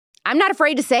I'm not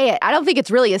afraid to say it. I don't think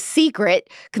it's really a secret.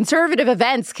 Conservative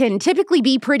events can typically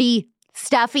be pretty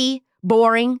stuffy,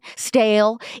 boring,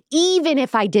 stale. Even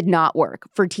if I did not work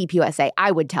for TPUSA,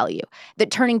 I would tell you that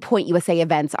Turning Point USA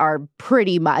events are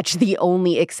pretty much the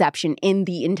only exception in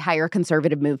the entire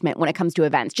conservative movement when it comes to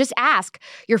events. Just ask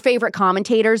your favorite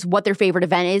commentators what their favorite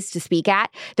event is to speak at.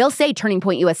 They'll say Turning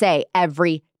Point USA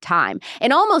every time.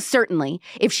 And almost certainly,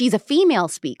 if she's a female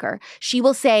speaker, she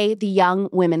will say the Young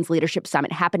Women's Leadership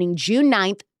Summit happening June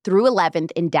 9th through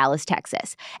 11th in Dallas,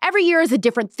 Texas. Every year is a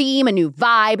different theme, a new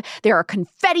vibe. There are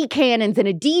confetti cannons and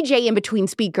a DJ in between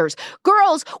speakers.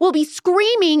 Girls will be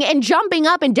screaming and jumping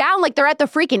up and down like they're at the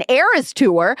freaking Eras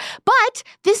tour. But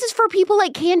this is for people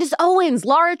like Candace Owens,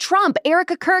 Laura Trump,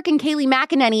 Erica Kirk, and Kayleigh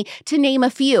McEnany, to name a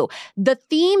few. The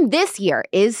theme this year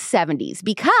is 70s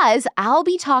because I'll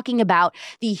be talking about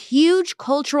the huge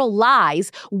cultural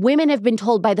lies women have been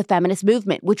told by the feminist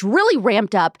movement, which really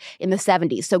ramped up in the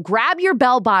 70s. So grab your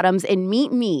bell bottoms and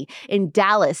meet me in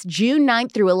Dallas, June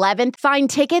 9th through 11th. Find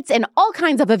tickets and all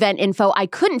kinds of event info I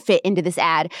couldn't fit into this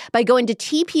ad by going to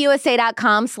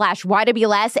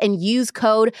tpusa.com/YWLS and use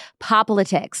code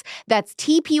POPLITICS. That's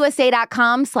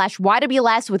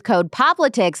tpusa.com/YWLS with code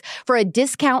POPLITICS for a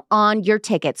discount on your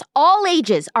tickets. All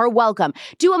ages are welcome.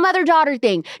 Do a mother-daughter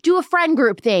thing, do a friend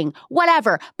group thing,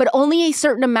 whatever, but only a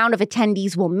certain amount of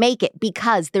attendees will make it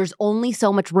because there's only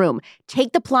so much room.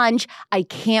 Take the plunge. I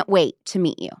can't wait to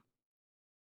meet you.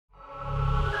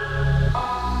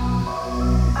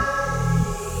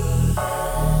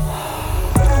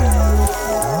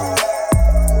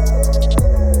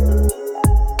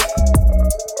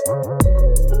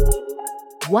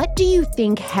 What do you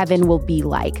think heaven will be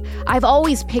like? I've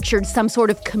always pictured some sort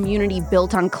of community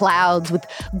built on clouds with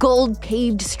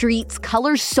gold-paved streets,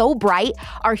 colors so bright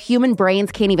our human brains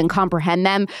can't even comprehend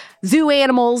them, zoo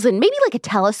animals, and maybe like a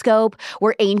telescope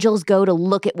where angels go to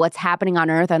look at what's happening on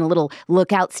Earth on a little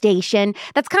lookout station.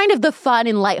 That's kind of the fun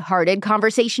and lighthearted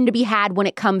conversation to be had when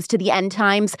it comes to the end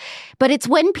times. But it's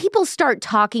when people start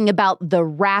talking about the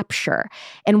rapture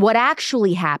and what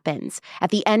actually happens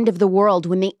at the end of the world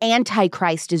when the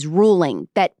Antichrist is ruling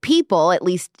that people, at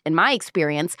least in my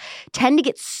experience, tend to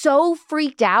get so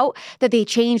freaked out that they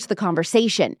change the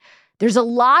conversation. There's a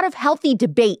lot of healthy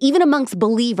debate, even amongst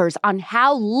believers, on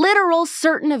how literal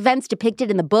certain events depicted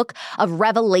in the book of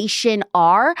Revelation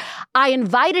are. I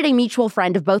invited a mutual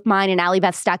friend of both mine and Allie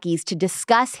Beth Stuckey's to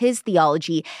discuss his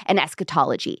theology and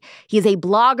eschatology. He is a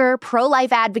blogger,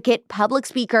 pro-life advocate, public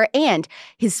speaker, and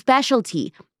his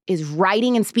specialty is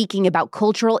writing and speaking about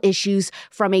cultural issues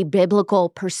from a biblical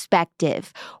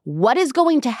perspective. What is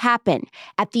going to happen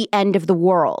at the end of the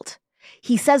world?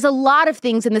 He says a lot of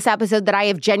things in this episode that I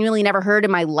have genuinely never heard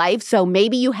in my life, so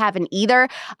maybe you haven't either.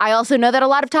 I also know that a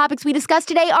lot of topics we discuss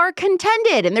today are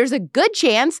contended, and there's a good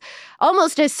chance,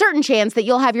 almost a certain chance, that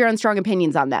you'll have your own strong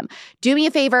opinions on them. Do me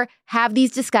a favor, have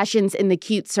these discussions in the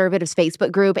Cute Conservatives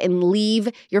Facebook group and leave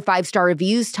your 5-star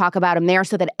reviews, talk about them there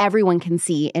so that everyone can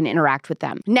see and interact with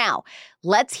them. Now,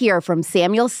 let's hear from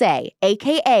Samuel Say,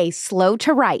 aka Slow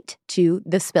to Write, to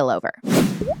The Spillover.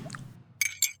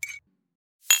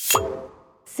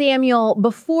 Samuel,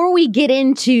 before we get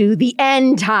into the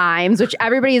end times, which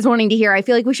everybody is wanting to hear, I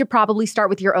feel like we should probably start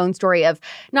with your own story of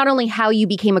not only how you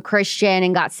became a Christian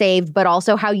and got saved, but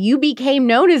also how you became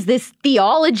known as this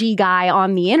theology guy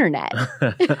on the internet.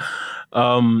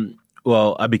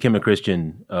 Well, I became a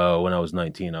Christian when I was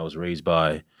 19. I was raised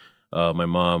by my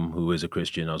mom, who is a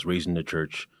Christian. I was raised in the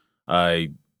church. I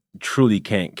truly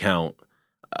can't count.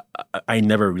 I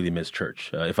never really missed church.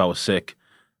 If I was sick,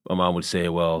 my mom would say,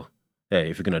 well, hey,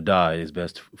 if you're going to die, it's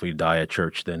best if you die at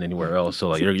church than anywhere else. So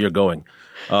like you're going.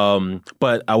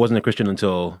 But I wasn't a Christian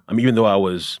until, even though I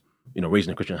was, raised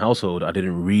in a Christian household, I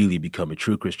didn't really become a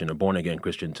true Christian, a born again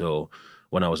Christian until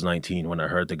when I was 19, when I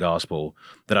heard the gospel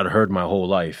that I'd heard my whole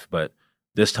life. But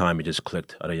this time it just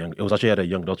clicked it was actually at a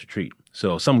young adult retreat.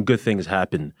 So some good things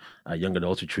happen at young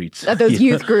adult retreats. At those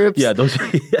youth groups. Yeah, those.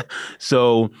 Yeah.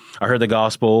 So I heard the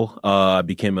gospel, I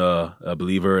became a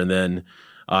believer, and then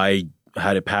I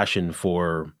had a passion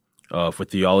for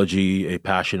theology, a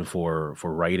passion for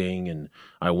writing, and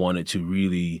I wanted to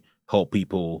really help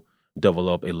people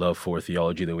develop a love for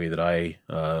theology the way that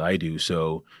I do.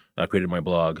 So I created my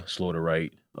blog, Slow to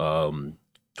Write,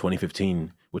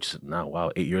 2015, which is now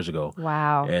 8 years ago.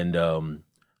 Wow. And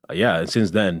and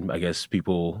since then, I guess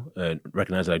people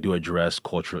recognize that I do address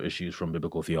cultural issues from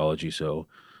biblical theology. So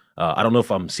I don't know if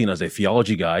I'm seen as a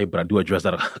theology guy, but I do address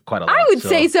that quite a lot. I would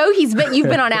say so. You've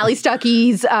been on Allie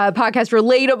Stuckey's podcast,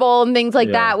 Relatable, and things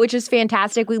like that, which is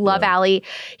fantastic. We love Allie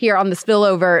here on The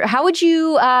Spillover. How would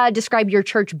you describe your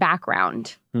church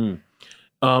background?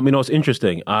 It's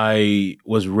interesting. I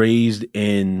was raised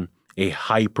in a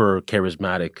hyper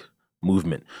charismatic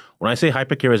movement. When I say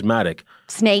hyper charismatic,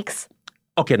 snakes.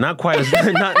 Okay, not quite as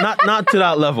not to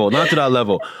that level, not to that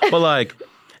level. But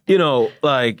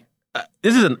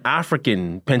this is an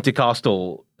African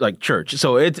Pentecostal church,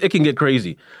 so it can get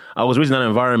crazy. I was raised in that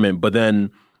environment, but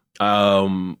then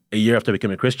a year after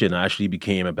becoming a Christian, I actually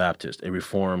became a Baptist, a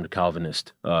Reformed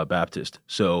Calvinist Baptist.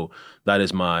 So that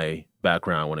is my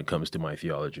background when it comes to my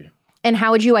theology. And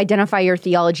how would you identify your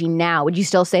theology now? Would you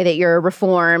still say that you're a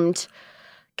Reformed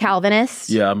Calvinist?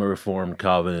 Yeah, I'm a Reformed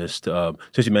Calvinist.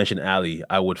 Since you mentioned Ali,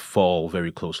 I would fall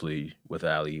very closely with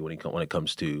Ali when it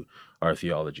comes to our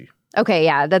theology. Okay,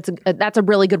 yeah, that's a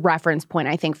really good reference point,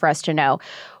 I think, for us to know.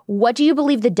 What do you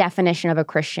believe the definition of a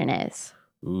Christian is?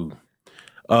 Ooh.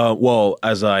 Well,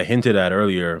 as I hinted at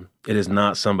earlier, it is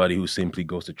not somebody who simply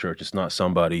goes to church. It's not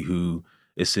somebody who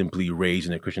is simply raised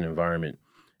in a Christian environment.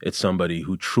 It's somebody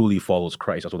who truly follows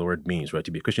Christ. That's what the word means, right?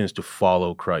 To be a Christian is to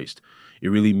follow Christ. It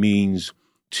really means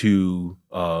to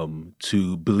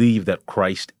believe that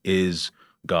Christ is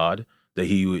God, that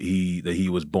he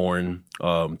was born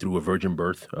through a virgin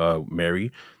birth,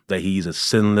 Mary, that he's a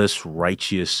sinless,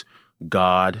 righteous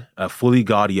God, fully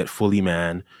God yet fully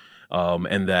man,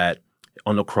 and that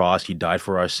on the cross he died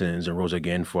for our sins and rose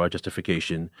again for our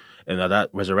justification, and that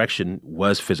resurrection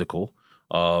was physical,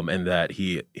 and that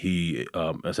he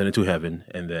ascended to heaven,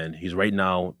 and then he's right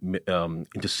now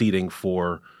interceding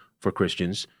for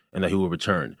Christians, and that he will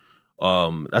return.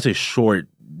 That's a short,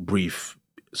 brief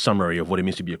summary of what it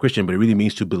means to be a Christian, but it really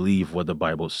means to believe what the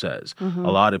Bible says. Mm-hmm.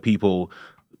 A lot of people,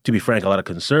 to be frank, a lot of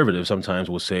conservatives sometimes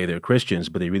will say they're Christians,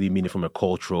 but they really mean it from a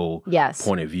cultural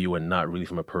point of view and not really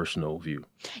from a personal view.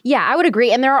 Yeah, I would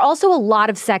agree. And there are also a lot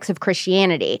of sects of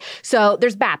Christianity. So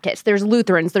there's Baptists, there's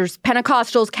Lutherans, there's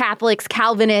Pentecostals, Catholics,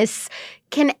 Calvinists.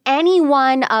 Can any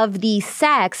one of these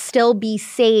sects still be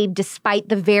saved despite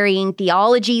the varying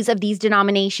theologies of these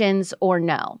denominations, or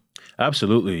no?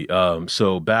 Absolutely.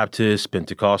 So Baptists,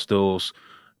 Pentecostals,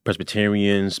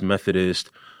 Presbyterians, Methodists,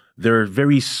 there are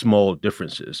very small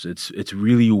differences. It's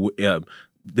really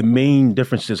the main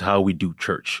difference is how we do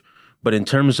church. But in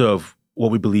terms of what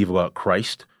we believe about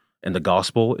Christ and the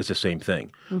gospel, it's the same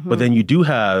thing. Mm-hmm. But then you do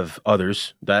have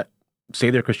others that say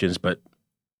they're Christians, but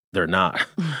they're not.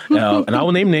 And I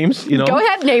will name names. Go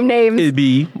ahead, name names. It'd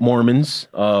be Mormons.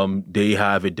 They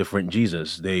have a different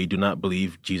Jesus. They do not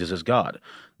believe Jesus is God.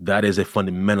 That is a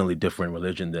fundamentally different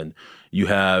religion than you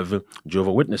have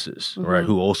Jehovah's Witnesses, mm-hmm. right?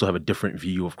 Who also have a different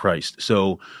view of Christ.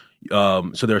 So there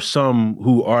are some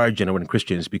who are genuine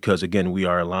Christians because, again, we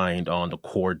are aligned on the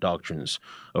core doctrines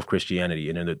of Christianity,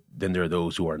 and then there are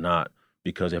those who are not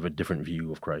because they have a different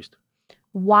view of Christ.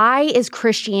 Why is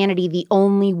Christianity the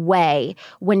only way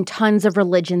when tons of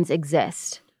religions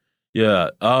exist? Yeah,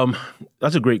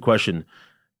 that's a great question.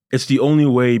 It's the only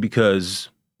way because,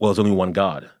 there's only one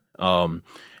God.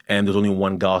 And there's only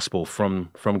one gospel from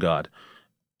God.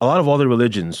 A lot of other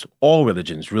religions, all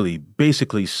religions really,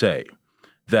 basically say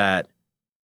that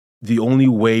the only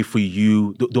way for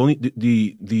you,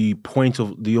 the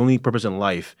only purpose in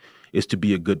life is to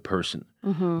be a good person.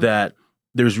 Mm-hmm. That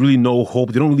there's really no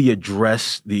hope. They don't really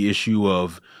address the issue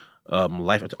of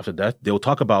life after death. They'll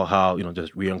talk about how,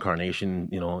 just reincarnation,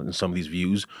 in some of these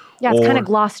views. Yeah, it's kind of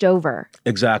glossed over.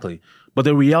 Exactly. But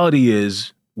the reality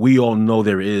is, we all know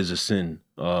there is a sin.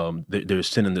 There's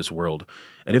sin in this world.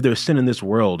 And if there's sin in this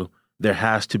world, there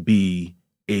has to be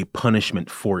a punishment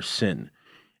for sin.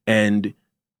 And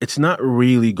it's not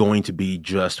really going to be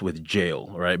just with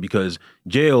jail, right? Because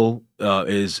jail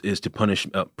is to punish,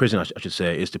 prison, I should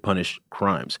say, is to punish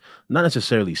crimes, not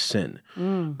necessarily sin.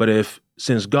 Mm. But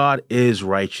since God is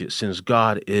righteous, since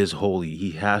God is holy,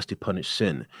 he has to punish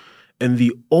sin. And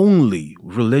the only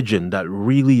religion that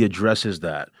really addresses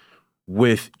that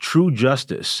with true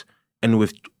justice and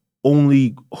with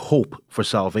only hope for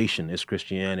salvation is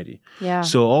Christianity. Yeah.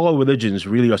 So all religions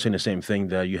really are saying the same thing,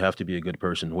 that you have to be a good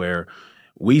person, where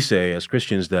we say as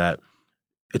Christians that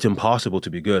it's impossible to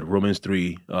be good. Romans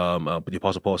 3, the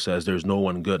Apostle Paul says there's no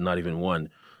one good, not even one.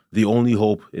 The only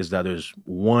hope is that there's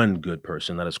one good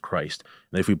person, that is Christ.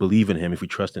 And if we believe in him, if we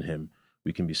trust in him,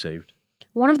 we can be saved.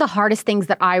 One of the hardest things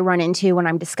that I run into when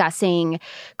I'm discussing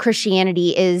Christianity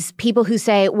is people who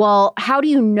say, well, how do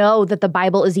you know that the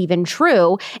Bible is even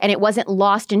true and it wasn't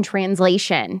lost in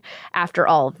translation after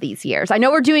all of these years? I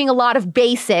know we're doing a lot of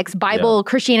basics,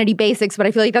 Christianity basics, but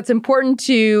I feel like that's important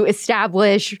to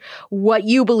establish what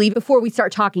you believe before we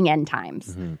start talking end times.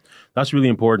 Mm-hmm. That's really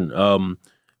important.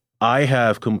 I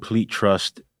have complete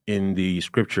trust in the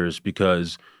scriptures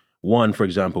because, one, for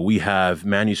example, we have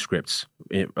manuscripts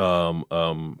from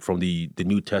the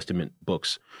New Testament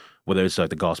books whether it's like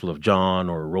the Gospel of John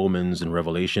or Romans and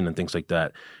Revelation and things like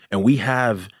that. And we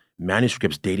have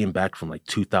manuscripts dating back from like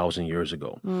 2,000 years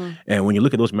ago. And when you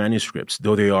look at those manuscripts,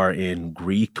 though they are in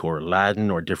Greek or Latin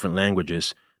or different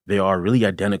languages, they are really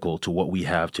identical to what we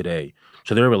have today.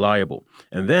 So they're reliable.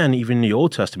 And then even in the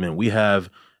Old Testament, we have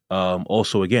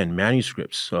also, again,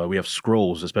 manuscripts. We have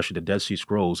scrolls, especially the Dead Sea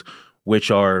Scrolls, which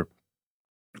also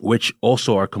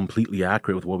are completely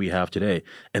accurate with what we have today.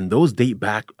 And those date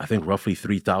back, I think, roughly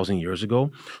 3,000 years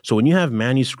ago. So when you have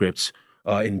manuscripts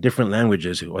in different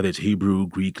languages, whether it's Hebrew,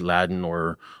 Greek, Latin,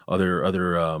 or other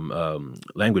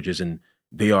languages, and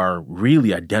they are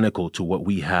really identical to what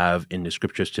we have in the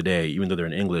scriptures today, even though they're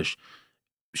in English,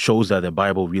 shows that the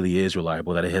Bible really is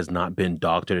reliable, that it has not been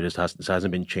doctored, it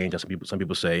hasn't been changed, as some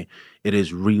people say. It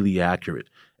is really accurate.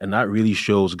 And that really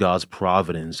shows God's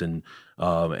providence and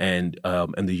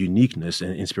the uniqueness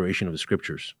and inspiration of the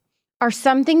scriptures. Are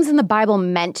some things in the Bible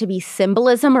meant to be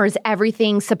symbolism, or is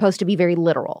everything supposed to be very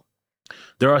literal?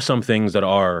 There are some things that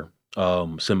are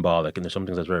symbolic, and there's some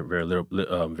things that's very, very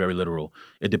literal.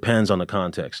 It depends on the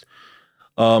context.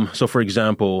 So, for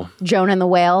example, Jonah and the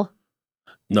whale.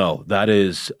 No,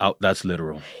 that's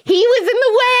literal. He was in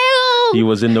the whale. He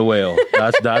was in the whale.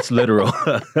 That's literal.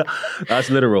 That's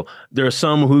literal. There are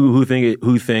some who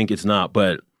think it's not,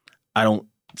 but I don't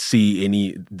see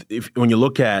any. When you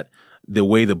look at the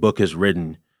way the book is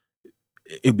written,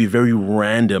 it'd be very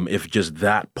random if just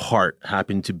that part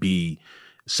happened to be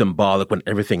symbolic when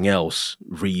everything else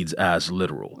reads as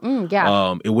literal.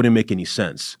 It wouldn't make any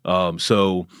sense.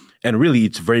 And really,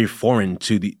 it's very foreign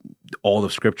to all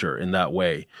of Scripture in that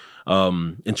way,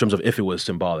 in terms of if it was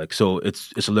symbolic. So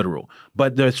it's literal.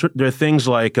 But there are things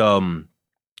like,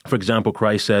 for example,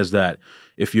 Christ says that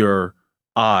if your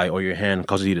eye or your hand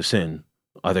causes you to sin,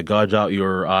 either gouge out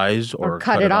your eyes or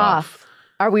cut it off.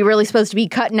 Are we really supposed to be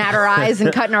cutting out our eyes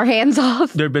and cutting our hands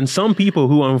off? There have been some people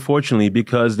who, unfortunately,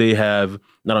 because they have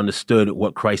not understood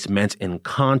what Christ meant in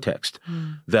context,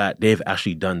 that they've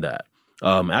actually done that.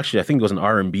 Actually, I think it was an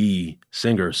R&B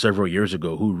singer several years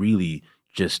ago who really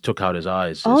just took out his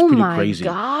eyes. It's pretty crazy.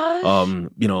 Gosh.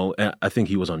 I think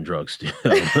he was on drugs.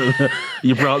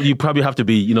 You probably have to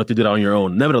be, to do that on your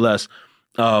own. Nevertheless,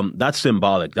 that's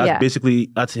symbolic.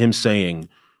 That's him saying,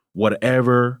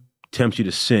 whatever tempts you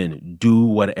to sin, do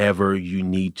whatever you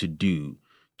need to do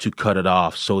to cut it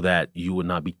off so that you would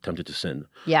not be tempted to sin.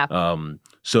 Yeah.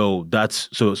 So there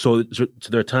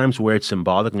are times where it's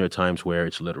symbolic and there are times where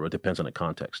it's literal. It depends on the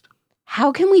context.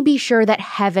 How can we be sure that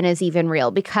heaven is even real?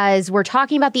 Because we're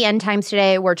talking about the end times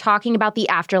today. We're talking about the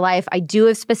afterlife. I do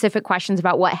have specific questions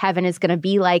about what heaven is going to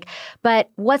be like. But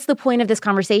what's the point of this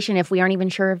conversation if we aren't even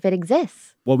sure if it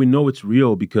exists? Well, we know it's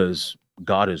real because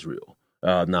God is real.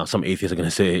 Now, some atheists are going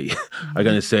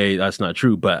to say that's not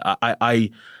true. But I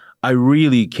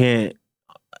really can't.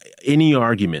 Any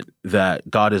argument that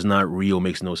God is not real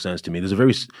makes no sense to me. There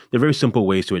are very simple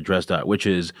ways to address that, which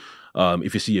is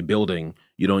if you see a building,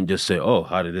 you don't just say, "Oh,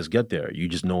 how did this get there?" You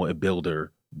just know a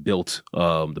builder built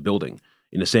the building.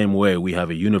 In the same way, we have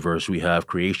a universe, we have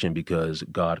creation because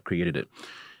God created it.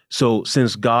 So,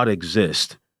 since God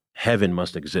exists, heaven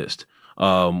must exist.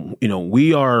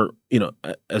 We are,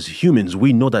 as humans,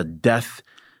 we know that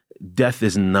death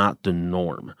is not the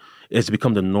norm. It's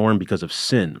become the norm because of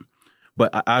sin.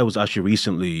 But I was actually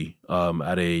recently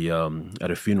at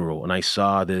a funeral, and I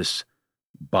saw this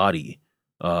body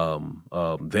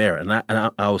there, and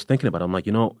I was thinking about it. I'm like,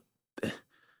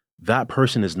 that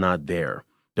person is not there.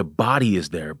 The body is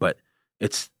there, but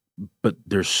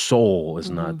their soul is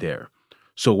not there.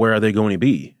 So where are they going to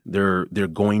be? They're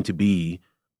going to be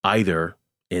either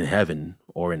in heaven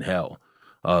or in hell.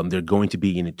 They're going to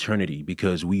be in eternity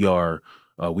because we are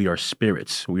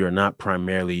spirits. We are not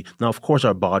primarily. Now, of course,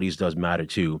 our bodies does matter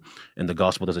too, and the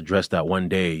gospel does address that. One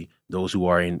day, those who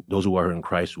are in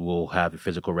Christ will have a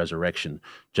physical resurrection,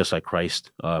 just like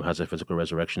Christ has a physical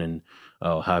resurrection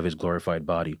and have his glorified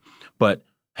body. But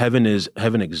heaven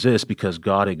exists because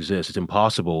God exists. It's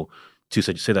impossible to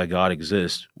say that God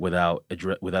exists without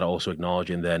also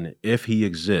acknowledging that if He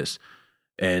exists,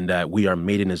 and that we are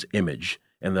made in His image,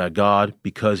 and that God,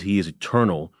 because He is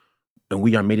eternal, and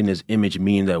we are made in His image,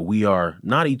 meaning that we are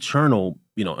not eternal,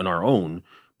 in our own,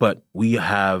 but we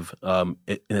have, in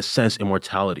a sense,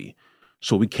 immortality.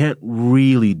 So we can't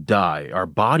really die. Our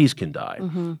bodies can die,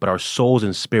 but our souls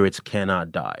and spirits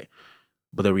cannot die.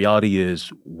 But the reality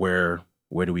is, where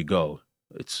do we go?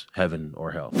 It's heaven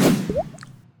or hell.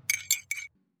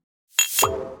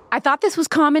 I thought this was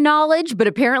common knowledge, but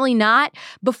apparently not.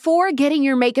 Before getting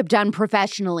your makeup done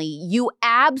professionally, you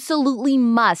absolutely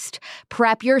must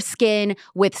prep your skin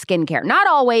with skincare. Not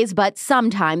always, but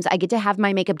sometimes I get to have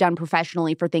my makeup done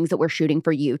professionally for things that we're shooting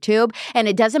for YouTube. And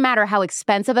it doesn't matter how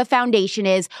expensive a foundation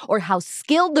is or how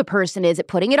skilled the person is at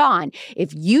putting it on.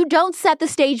 If you don't set the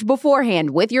stage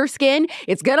beforehand with your skin,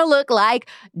 it's going to look like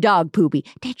dog poopy.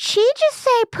 Did she just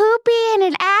say poopy in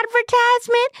an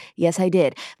advertisement? Yes, I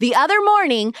did. The other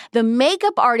morning, the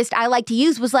makeup artist I like to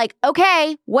use was like,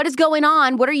 okay, what is going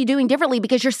on? What are you doing differently?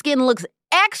 Because your skin looks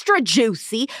extra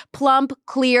juicy, plump,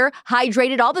 clear,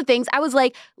 hydrated, all the things. I was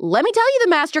like, let me tell you the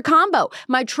master combo,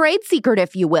 my trade secret,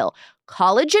 if you will.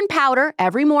 Collagen powder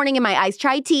every morning in my iced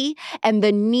chai tea, and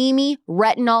the Nimi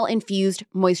retinol-infused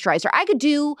moisturizer. I could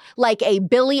do like a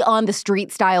Billy on the Street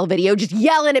style video just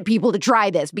yelling at people to try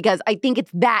this because I think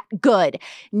it's that good.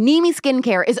 Nimi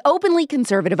Skincare is openly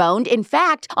conservative owned. In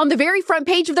fact, on the very front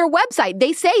page of their website,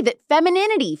 they say that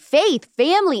femininity, faith,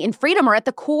 family, and freedom are at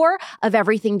the core of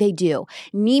everything they do.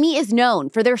 Nimi is known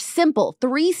for their simple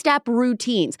 3-step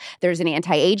routines. There's an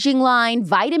anti-aging line,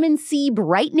 vitamin C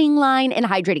brightening line, and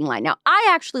hydrating line. Now,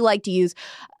 I actually like to use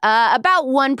about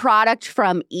one product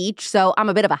from each, so I'm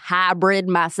a bit of a hybrid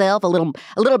myself, a little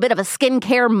bit of a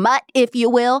skincare mutt, if you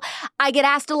will. I get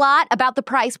asked a lot about the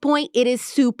price point. It is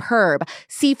superb.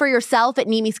 See for yourself at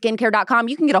NimiSkincare.com.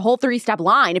 You can get a whole 3-step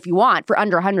line if you want for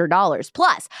under $100.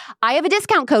 Plus, I have a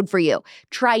discount code for you.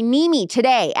 Try Nimi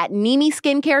today at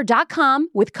NimiSkincare.com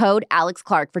with code Alex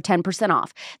Clark for 10%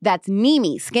 off. That's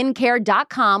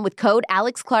NimiSkincare.com with code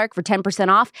Alex Clark for 10%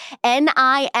 off.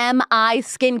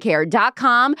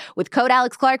 NimiSkincare.com with code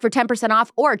Alex Clark for 10% off,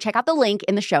 or check out the link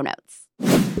in the show notes.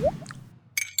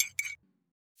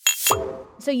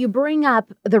 So you bring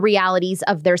up the realities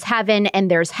of there's heaven and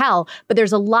there's hell, but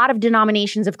there's a lot of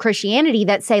denominations of Christianity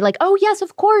that say like, oh yes,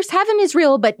 of course, heaven is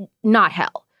real, but not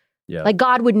hell. Yeah. Like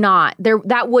God would not,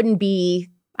 that wouldn't be,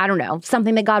 I don't know,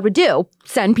 something that God would do,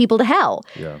 send people to hell.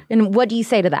 Yeah. And what do you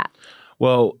say to that?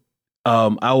 Well,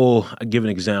 I will give an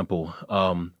example.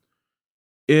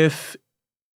 If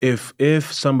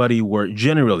somebody were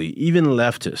generally, even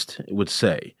leftist would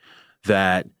say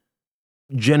that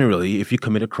generally, if you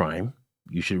commit a crime,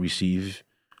 you should receive,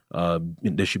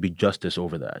 there should be justice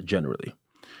over that, generally.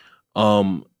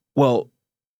 Well,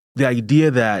 the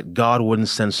idea that God wouldn't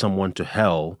send someone to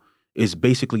hell is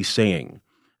basically saying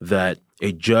that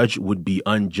a judge would be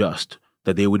unjust,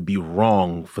 that they would be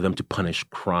wrong for them to punish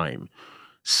crime.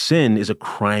 Sin is a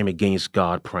crime against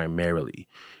God primarily.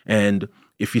 And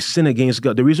if you sin against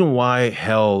God, the reason why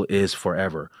hell is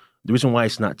forever, the reason why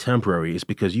it's not temporary is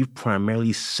because you've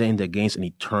primarily sinned against an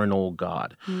eternal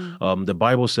God. The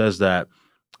Bible says that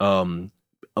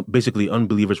basically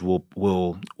unbelievers will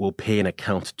pay an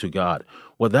account to God.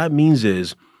 What that means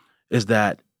is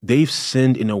that they've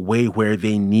sinned in a way where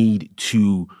they need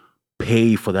to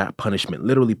pay for that punishment,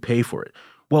 literally pay for it.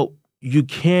 Well, you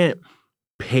can't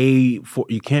pay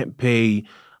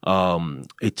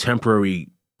a temporary.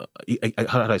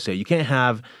 How did I say? You can't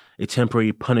have a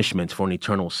temporary punishment for an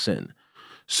eternal sin.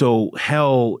 So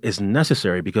hell is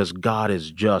necessary because God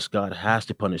is just. God has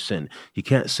to punish sin. He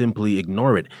can't simply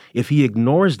ignore it. If he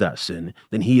ignores that sin,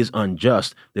 then he is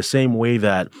unjust. The same way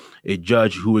that a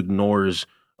judge who ignores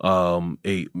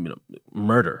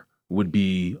murder would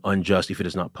be unjust if it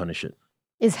does not punish it.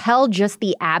 Is hell just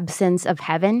the absence of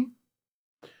heaven?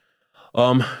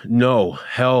 No,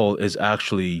 hell is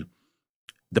actually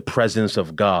the presence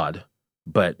of God,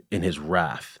 but in his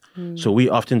wrath. So we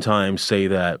oftentimes say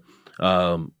that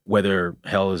whether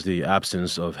hell is the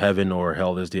absence of heaven or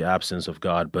hell is the absence of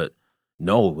God, but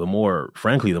no, the more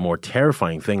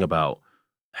terrifying thing about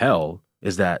hell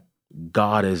is that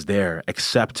God is there,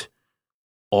 except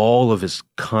all of his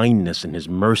kindness and his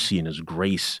mercy and his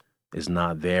grace is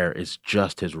not there. It's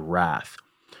just his wrath.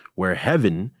 Where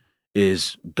heaven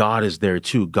is, God is there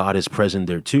too. God is present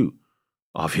there too,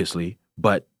 obviously.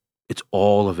 But it's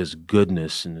all of his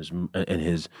goodness and his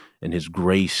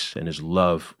grace and his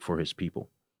love for his people.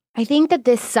 I think that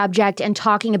this subject and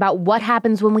talking about what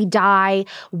happens when we die,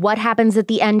 what happens at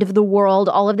the end of the world,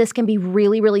 all of this can be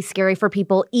really, really scary for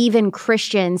people, even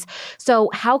Christians. So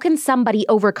how can somebody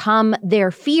overcome their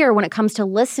fear when it comes to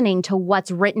listening to what's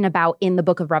written about in the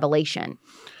book of Revelation?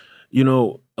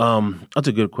 That's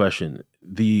a good question.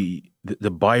 The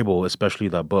Bible, especially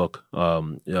that book,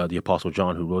 the Apostle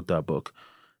John who wrote that book,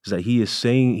 is that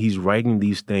he's writing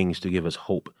these things to give us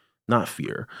hope, not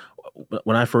fear.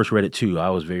 When I first read it too, I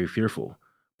was very fearful,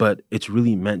 but it's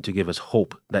really meant to give us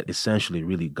hope that essentially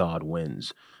really God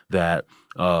wins, that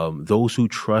those who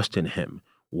trust in him,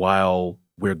 while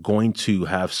we're going to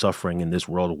have suffering in this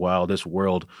world while this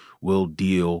world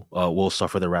will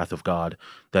suffer the wrath of God,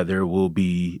 that there will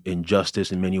be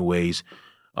injustice in many ways.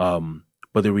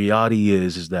 But the reality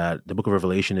is that the book of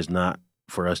Revelation is not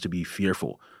for us to be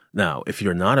fearful. Now, if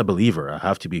you're not a believer, I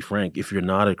have to be frank, if you're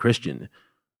not a Christian,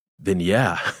 then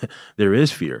yeah, there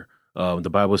is fear. The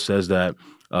Bible says that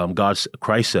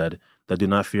Christ said that do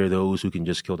not fear those who can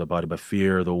just kill the body, but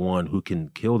fear the one who can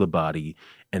kill the body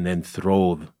and then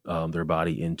throw their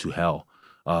body into hell.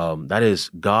 That is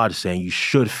God saying you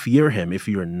should fear him if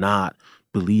you're not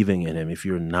believing in him, if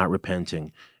you're not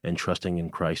repenting and trusting in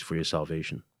Christ for your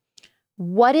salvation.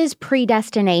 What is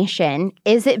predestination?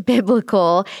 Is it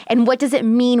biblical? And what does it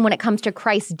mean when it comes to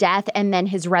Christ's death and then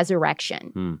his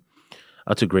resurrection?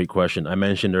 That's a great question. I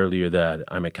mentioned earlier that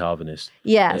I'm a Calvinist.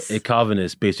 Yes. A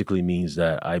Calvinist basically means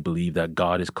that I believe that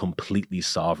God is completely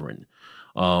sovereign,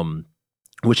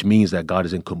 which means that God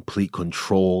is in complete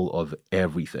control of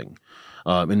everything.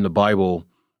 In the Bible,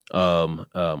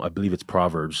 I believe it's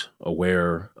Proverbs,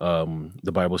 where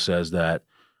the Bible says that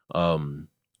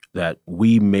that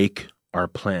we make our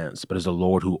plans, but it's the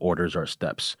Lord who orders our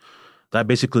steps. That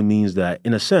basically means that,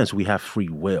 in a sense, we have free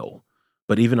will.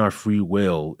 But even our free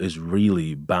will is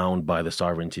really bound by the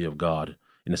sovereignty of God,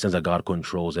 in the sense that God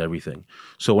controls everything.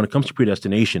 So when it comes to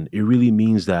predestination, it really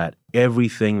means that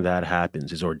everything that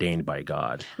happens is ordained by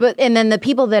God. And then the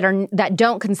people that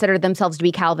don't consider themselves to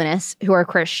be Calvinists, who are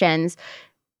Christians,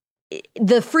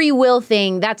 the free will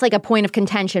thing, that's like a point of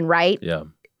contention, right? Yeah.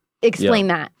 Explain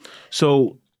that.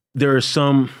 So there are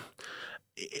some,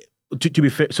 to be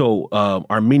fair, so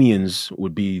Arminians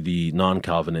would be the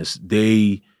non-Calvinists.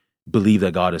 They believe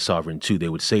that God is sovereign too. They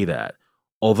would say that.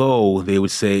 Although they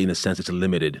would say, in a sense, it's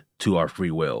limited to our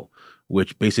free will,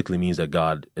 which basically means that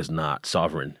God is not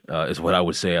sovereign, is what I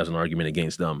would say as an argument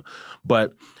against them.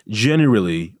 But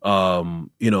generally,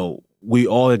 we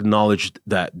all acknowledge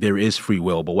that there is free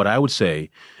will. But what I would say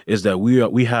is that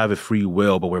we have a free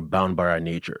will, but we're bound by our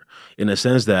nature, in a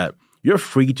sense that you're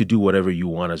free to do whatever you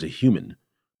want as a human,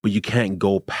 but you can't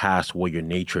go past what your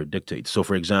nature dictates. So,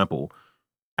 for example,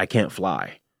 I can't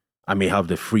fly. I may have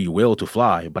the free will to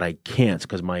fly, but I can't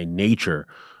because my nature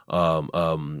keeps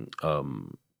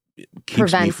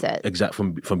prevents me it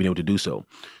from being able to do so.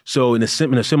 So in a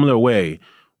similar way,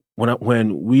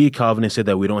 when we Calvinists say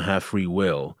that we don't have free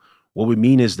will, what we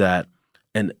mean is that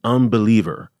an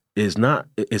unbeliever is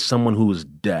someone who is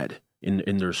dead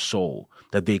in their soul,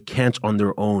 that they can't on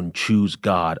their own choose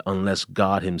God unless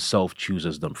God himself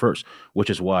chooses them first, which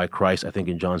is why Christ, I think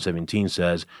in John 17,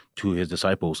 says to his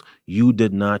disciples, "You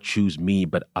did not choose me,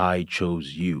 but I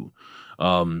chose you."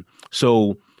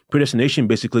 So predestination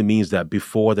basically means that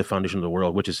before the foundation of the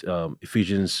world, which is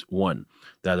Ephesians 1,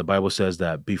 that the Bible says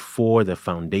that before the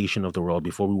foundation of the world,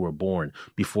 before we were born,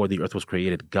 before the earth was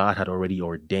created, God had already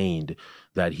ordained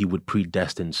that he would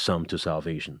predestine some to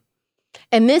salvation.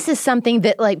 And this is something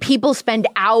that like people spend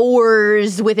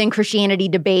hours within Christianity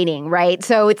debating, right?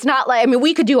 So it's not like,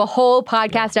 we could do a whole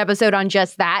podcast episode on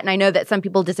just that. And I know that some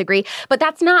people disagree, but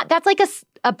that's like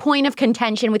a point of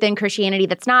contention within Christianity.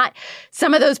 That's not,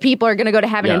 some of those people are going to go to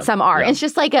heaven and some aren't. It's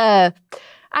just like I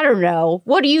don't know.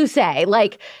 What do you say?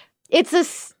 Like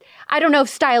I don't know if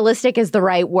stylistic is the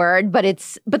right word, but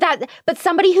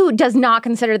somebody who does not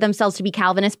consider themselves to be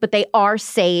Calvinist, but they are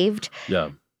saved.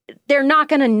 Yeah. They're not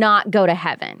going to not go to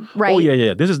heaven, right? Oh,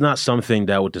 yeah. This is not something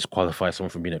that would disqualify someone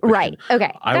from being a Christian. Right.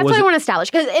 Okay. That's what I want to establish.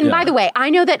 By the way, I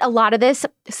know that a lot of this,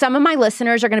 some of my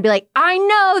listeners are going to be like, I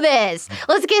know this.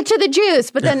 Let's get to the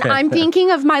juice. But then I'm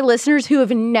thinking of my listeners who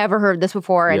have never heard this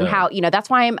before and how, that's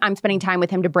why I'm spending time with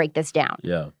him to break this down.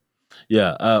 Yeah.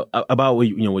 Yeah, about what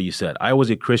you said. I was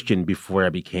a Christian before I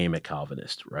became a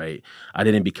Calvinist, right? I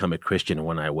didn't become a Christian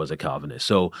when I was a Calvinist.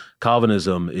 So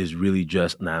Calvinism is really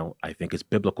just, now I think it's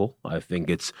biblical. I think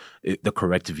it's the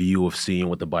correct view of seeing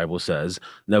what the Bible says.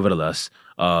 Nevertheless,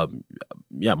 my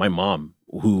mom,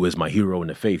 who is my hero in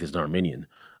the faith, is an Arminian.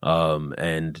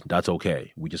 And that's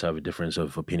okay. We just have a difference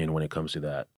of opinion when it comes to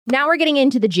that. Now we're getting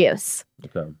into the juice.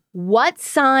 Okay. What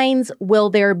signs will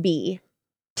there be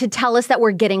to tell us that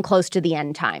we're getting close to the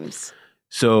end times?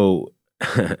 So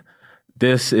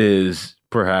this is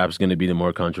perhaps going to be the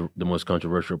most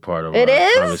controversial part of our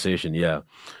conversation. Yeah.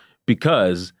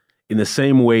 Because in the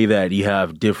same way that you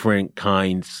have different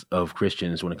kinds of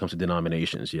Christians when it comes to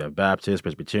denominations, you have Baptists,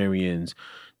 Presbyterians,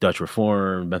 Dutch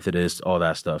Reformed, Methodists, all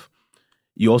that stuff.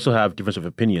 You also have difference of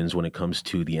opinions when it comes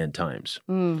to the end times.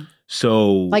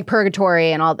 So like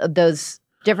purgatory and all of those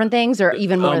different things, or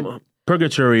even more...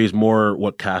 Purgatory is more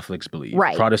what Catholics believe.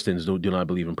 Right. Protestants do not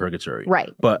believe in purgatory.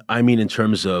 Right. But I mean in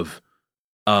terms of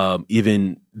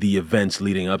even the events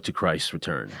leading up to Christ's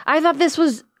return. I thought this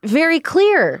was very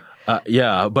clear.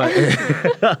 Yeah, but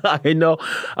I know.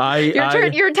 You're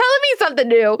telling me something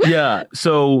new. Yeah.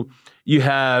 So you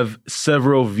have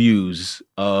several views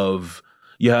of,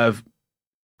 I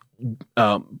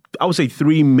would say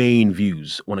 3 main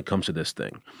views when it comes to this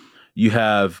thing. You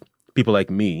have people like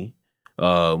me,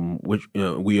 which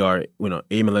we are,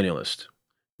 a millennialist.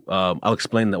 I'll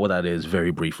explain what that is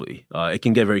very briefly. It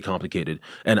can get very complicated,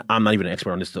 and I'm not even an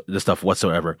expert on this stuff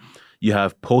whatsoever. You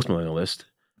have post-millennialist,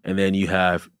 and then you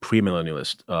have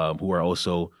premillennialist, who are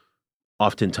also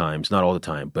oftentimes, not all the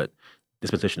time, but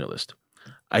dispensationalist.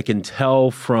 I can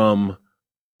tell from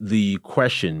the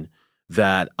question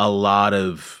that a lot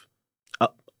of,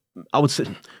 I would say,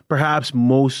 perhaps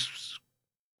most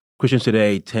Christians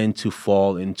today tend to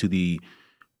fall into the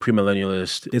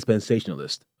premillennialist,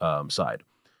 dispensationalist side.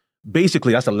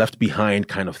 Basically, that's a left behind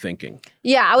kind of thinking.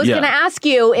 Yeah, I was going to ask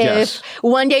you if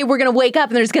one day we're going to wake up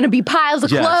and there's going to be piles of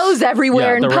clothes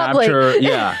everywhere in public. Rapture,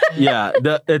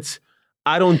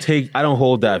 I don't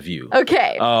hold that view.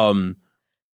 Okay.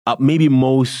 Maybe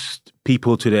most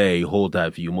people today hold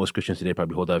that view. Most Christians today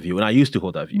probably hold that view, and I used to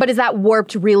hold that view. But is that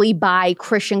warped really by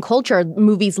Christian culture?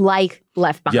 Movies like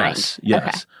Left Behind. Yes.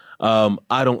 Okay.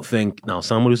 I don't think, now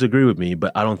some would disagree with me,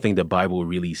 but I don't think the Bible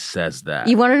really says that.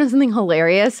 You want to know something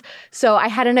hilarious? So I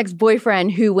had an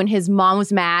ex-boyfriend who, when his mom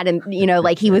was mad and,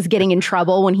 like he was getting in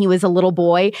trouble when he was a little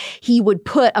boy, he would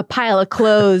put a pile of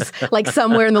clothes like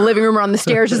somewhere in the living room or on the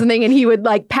stairs or something, and he would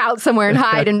like pout somewhere and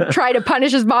hide and try to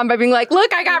punish his mom by being like,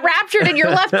 look, I got raptured and you're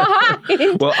left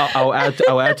behind. Well,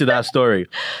 I'll add to that story.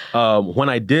 When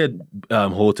I did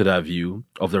hold to that view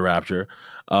of the rapture,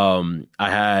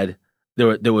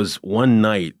 there was one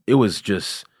night. It was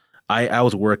just I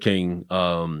was working.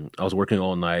 I was working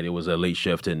all night. It was a late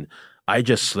shift, and I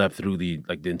just slept through the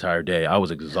entire day. I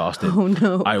was exhausted. Oh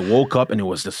no! I woke up and it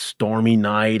was a stormy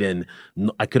night, and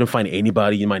I couldn't find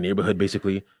anybody in my neighborhood.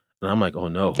 Basically, and I'm like, oh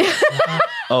no,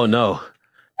 oh no.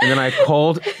 And then I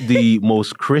called the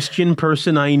most Christian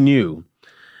person I knew.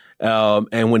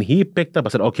 And when he picked up, I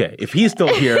said, okay, if he's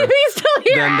still here,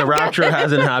 then the rapture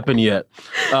hasn't happened yet.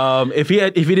 If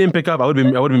he didn't pick up, I would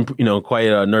have been quite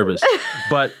nervous.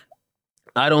 But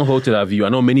I don't hold to that view. I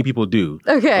know many people do.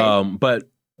 Okay. But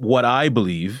what I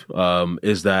believe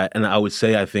is that, and I would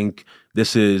say, I think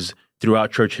this is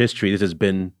throughout church history, this has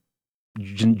been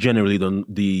generally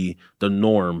the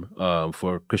norm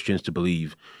for Christians to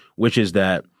believe, which is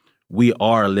that we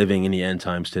are living in the end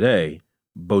times today,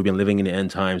 but we've been living in the end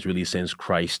times really since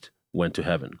Christ went to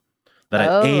heaven. That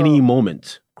at any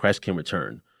moment, Christ can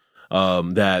return.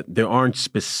 That there aren't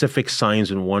specific signs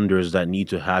and wonders that need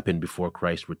to happen before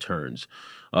Christ returns.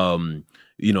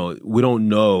 We don't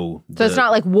know. So it's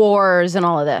not like wars and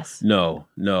all of this. No.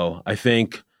 I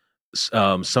think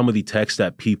some of the texts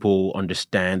that people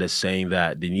understand as saying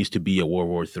that there needs to be a World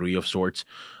War III of sorts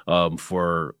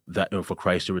for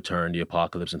Christ to return, the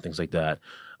apocalypse and things like that.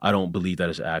 I don't believe that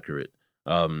is accurate.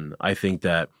 I think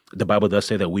that the Bible does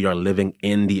say that we are living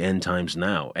in the end times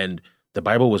now. And the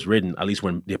Bible was written, at least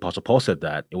when the Apostle Paul said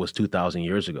that, it was 2,000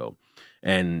 years ago.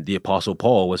 And the Apostle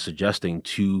Paul was suggesting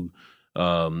to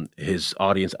his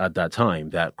audience at that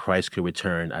time that Christ could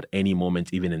return at any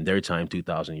moment, even in their time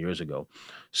 2,000 years ago.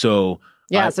 So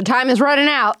so time is running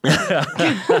out.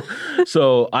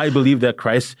 So I believe that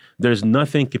there's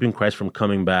nothing keeping Christ from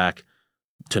coming back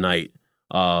tonight.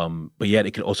 But yet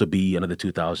it could also be another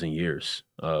 2,000 years.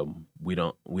 We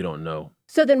don't know.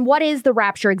 So then what is the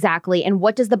rapture exactly, and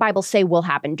what does the Bible say will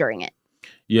happen during it?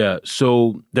 Yeah,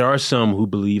 so there are some who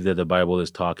believe that the Bible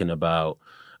is talking about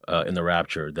in the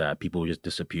rapture that people just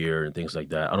disappear and things like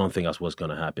that. I don't think that's what's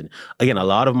going to happen. Again, a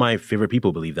lot of my favorite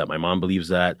people believe that. My mom believes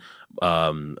that. A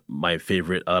lot of my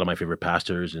favorite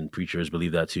pastors and preachers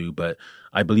believe that too. But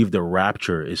I believe the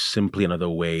rapture is simply another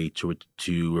way to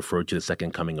refer to the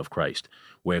second coming of Christ,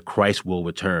 where Christ will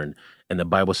return. And the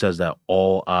Bible says that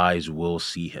all eyes will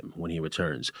see him when he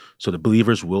returns. So the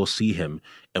believers will see him,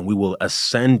 and we will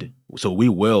ascend. So we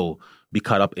will be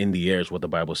caught up in the air, is what the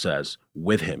Bible says,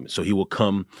 with him. So he will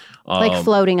come. Like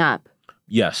floating up.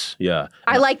 Yes, yeah.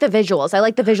 I like the visuals.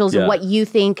 Of what you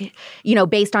think,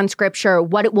 based on scripture,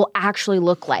 what it will actually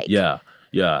look like. Yeah.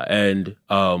 And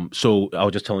so I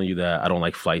was just telling you that I don't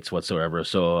like flights whatsoever.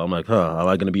 So I'm like, am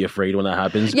I going to be afraid when that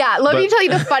happens? Yeah, let me tell you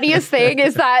the funniest thing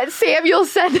is that Samuel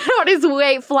said that on his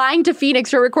way flying to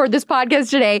Phoenix to record this podcast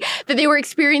today, that they were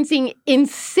experiencing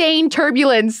insane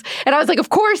turbulence. And I was like, of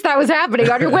course that was happening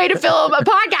on your way to film a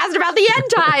podcast about the end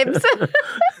times.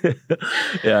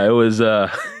 Yeah, it was,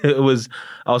 I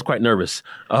was quite nervous.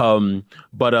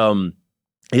 But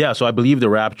Yeah, so I believe the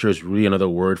rapture is really another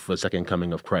word for the second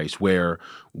coming of Christ, where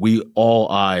all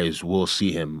eyes will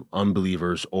see him,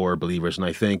 unbelievers or believers. And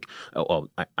I think,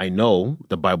 I know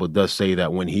the Bible does say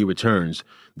that when he returns,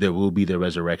 there will be the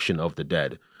resurrection of the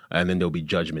dead, and then there'll be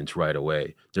judgments right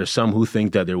away. There's some who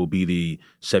think that there will be the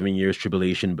 7 years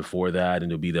tribulation before that,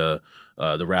 and there'll be the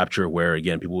rapture where,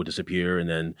 again, people will disappear, and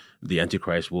then the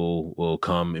Antichrist will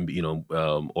come and,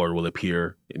 or will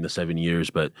appear in the 7 years.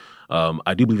 But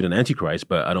I do believe in an Antichrist,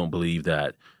 but I don't believe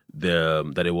that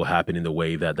that it will happen in the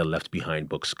way that the Left Behind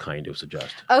books kind of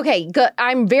suggest. Okay, good.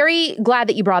 I'm very glad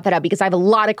that you brought that up because I have a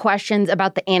lot of questions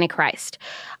about the Antichrist.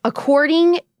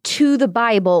 According to the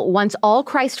Bible, once all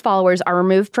Christ followers are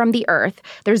removed from the earth,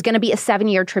 there's going to be a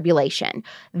 7-year tribulation.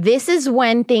 This is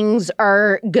when things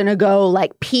are going to go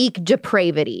like peak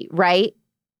depravity, right?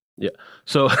 Yeah.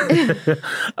 So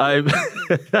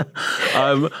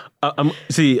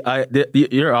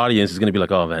your audience is going to be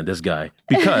like, oh man, this guy,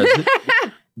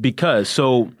 because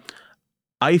so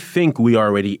I think we are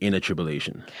already in a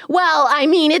tribulation. Well, I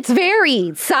mean, it's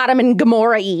very Sodom and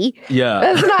Gomorrah-y.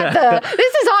 Yeah. This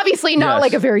is obviously not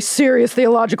like a very serious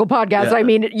theological podcast. Yeah. I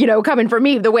mean, coming from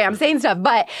me, the way I'm saying stuff.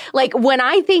 But like when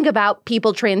I think about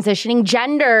people transitioning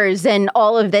genders and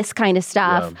all of this kind of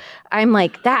stuff, I'm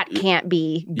like, that can't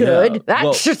be good. Yeah.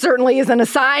 That certainly isn't a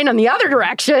sign on the other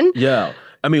direction. Yeah.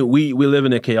 I mean, we live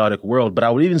in a chaotic world, but I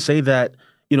would even say that,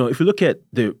 if you look at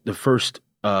the first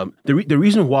the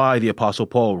reason why the Apostle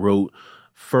Paul wrote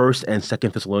 1st and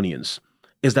 2nd Thessalonians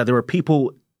is that there were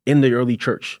people in the early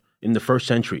church in the first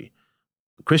century,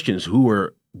 Christians who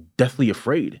were deathly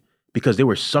afraid because they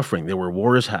were suffering. There were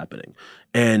wars happening.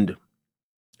 And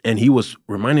he was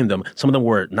reminding them, some of them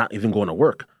were not even going to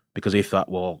work because they thought,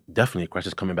 well, definitely Christ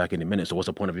is coming back any minute. So what's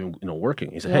the point of even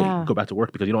working? He said, hey, go back to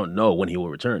work because you don't know when he will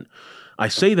return. I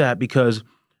say that because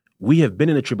we have been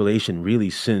in a tribulation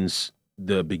really since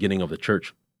the beginning of the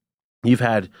church. You've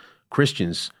had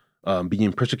Christians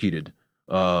being persecuted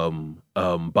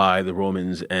by the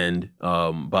Romans and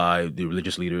by the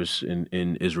religious leaders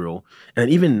in Israel.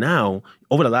 And even now,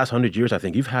 over the last 100 years, I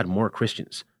think you've had more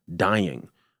Christians dying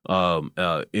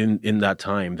in that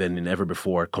time than in ever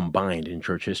before combined in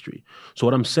church history. So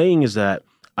what I'm saying is that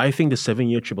I think the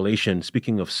 7-year tribulation,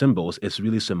 speaking of symbols, is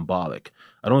really symbolic.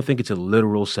 I don't think it's a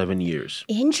literal 7 years.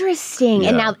 Interesting.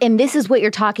 Yeah. And this is what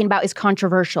you're talking about is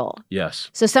controversial. Yes.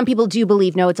 So some people do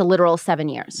believe, no, it's a literal 7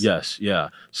 years. Yes. Yeah.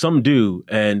 Some do.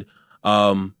 And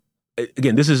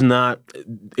again, this is not,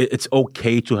 it's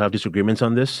okay to have disagreements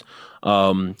on this.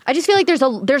 I just feel like there's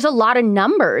a lot of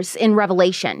numbers in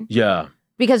Revelation. Yeah.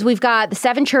 Because we've got the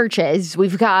 7 churches,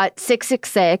 we've got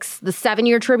 666, the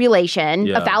 7-year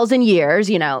tribulation, 1,000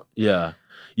 years, Yeah.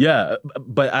 Yeah.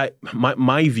 But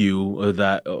my view of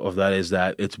that is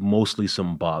that it's mostly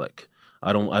symbolic.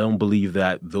 I don't believe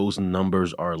that those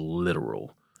numbers are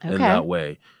literal in that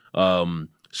way.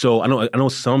 So I know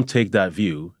some take that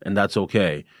view, and that's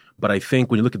okay. But I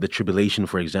think when you look at the tribulation,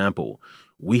 for example,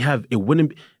 if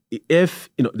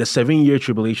the 7-year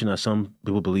tribulation, as some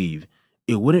people believe,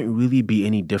 it wouldn't really be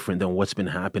any different than what's been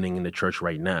happening in the church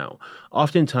right now.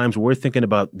 Oftentimes, we're thinking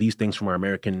about these things from our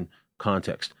American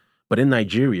context. But in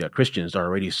Nigeria, Christians are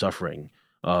already suffering.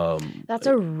 That's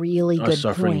a really good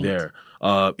suffering point. There.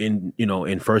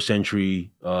 In first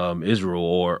century Israel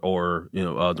or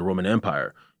the Roman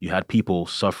Empire, you had people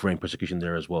suffering persecution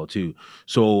there as well too.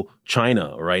 So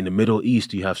China, right, in the Middle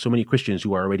East, you have so many Christians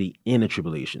who are already in a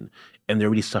tribulation, and they're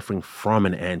already suffering from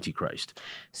an Antichrist.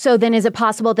 So then is it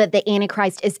possible that the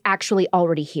Antichrist is actually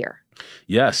already here?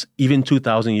 Yes. Even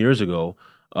 2,000 years ago,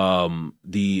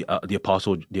 the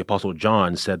apostle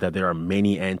John said that there are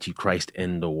many Antichrists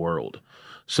in the world.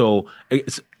 So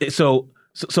let's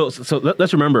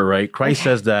remember, right? Christ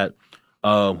says that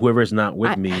whoever is not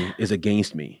with me is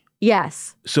against me.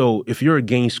 Yes. So if you're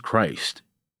against Christ,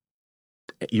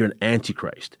 you're an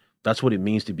Antichrist. That's what it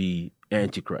means to be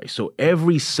Antichrist. So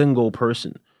every single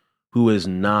person who is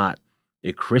not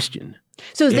a Christian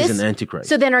is an Antichrist.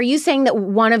 So then are you saying that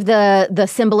one of the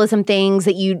symbolism things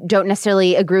that you don't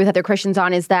necessarily agree with other Christians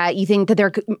on is that you think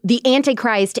that the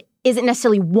Antichrist isn't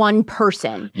necessarily one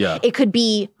person? Yeah. It could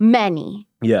be many.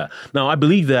 Yeah. Now, I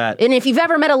believe that. And if you've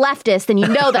ever met a leftist, then you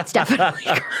know that's definitely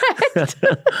correct.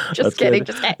 Just kidding.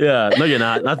 Yeah. No, you're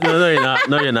not. No, you're not.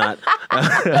 No, you're not.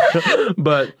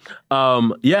 But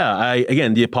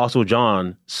again, the Apostle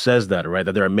John says that, right?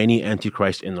 That there are many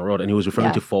Antichrists in the world, and he was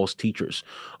referring to false teachers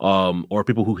or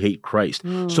people who hate Christ.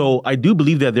 So I do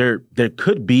believe that there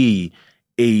could be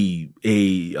and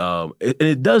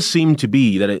it does seem to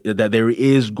be that there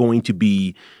is going to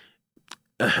be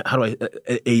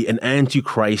an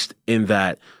Antichrist, in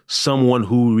that someone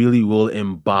who really will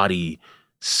embody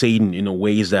Satan in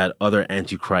ways that other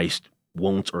Antichrist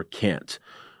won't or can't.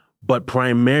 But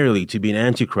primarily, to be an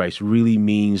Antichrist really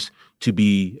means to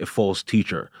be a false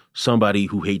teacher, somebody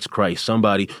who hates Christ,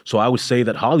 somebody. So I would say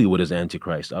that Hollywood is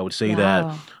Antichrist. I would say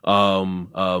that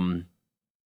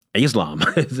Islam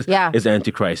is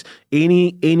Antichrist.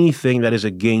 Anything that is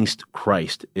against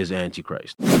Christ is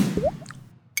Antichrist.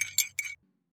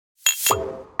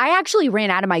 I actually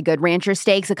ran out of my Good Rancher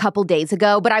steaks a couple days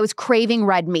ago, but I was craving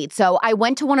red meat. So I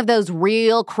went to one of those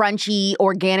real crunchy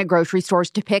organic grocery stores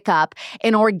to pick up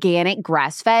an organic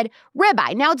grass-fed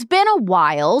ribeye. Now, it's been a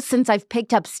while since I've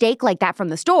picked up steak like that from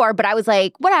the store, but I was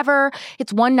like, whatever,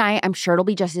 it's one night, I'm sure it'll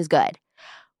be just as good.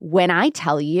 When I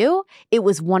tell you, it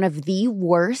was one of the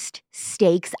worst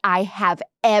steaks I have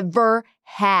ever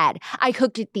had. I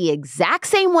cooked it the exact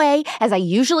same way as I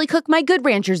usually cook my Good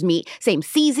Ranchers meat, same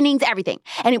seasonings, everything.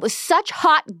 And it was such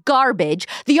hot garbage.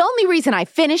 The only reason I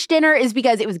finished dinner is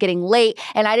because it was getting late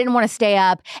and I didn't want to stay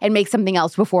up and make something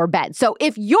else before bed. So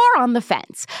if you're on the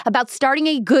fence about starting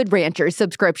a Good Ranchers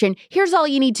subscription, here's all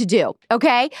you need to do,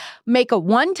 okay? Make a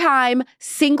one-time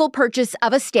single purchase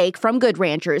of a steak from Good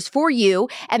Ranchers for you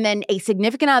and then a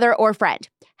significant other or friend.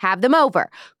 Have them over.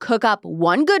 Cook up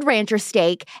one Good Rancher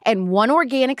steak and one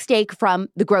organic steak from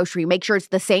the grocery. Make sure it's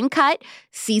the same cut,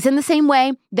 seasoned the same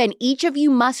way. Then each of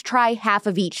you must try half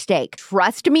of each steak.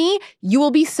 Trust me, you will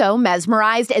be so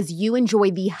mesmerized as you enjoy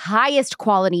the highest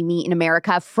quality meat in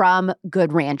America from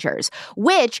Good Ranchers,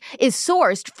 which is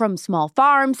sourced from small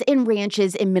farms and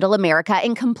ranches in Middle America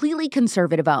and completely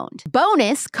conservative owned.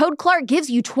 Bonus, Code Clark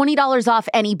gives you $20 off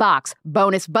any box.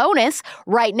 Bonus.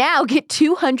 Right now, get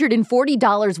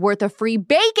 $240 worth of free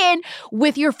bacon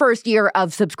with your first year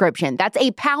of subscription. That's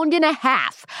 1.5 pounds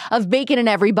of bacon in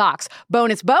every box.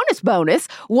 Bonus.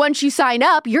 Once you sign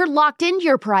up, you're locked into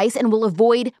your price and will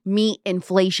avoid meat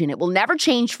inflation. It will never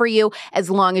change for you as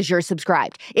long as you're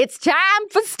subscribed. It's time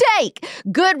for steak.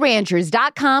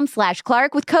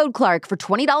 GoodRanchers.com/Clark with code Clark for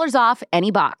 $20 off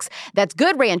any box. That's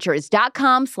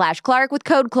GoodRanchers.com/Clark with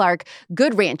code Clark.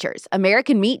 Good Ranchers,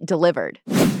 American meat delivered.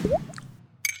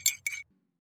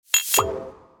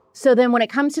 So then when it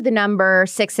comes to the number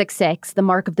 666, the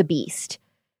mark of the beast,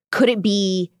 could it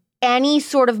be any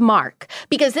sort of mark?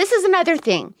 Because this is another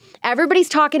thing. Everybody's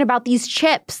talking about these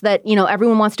chips that,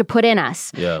 everyone wants to put in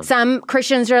us. Yeah. Some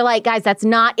Christians are like, guys, that's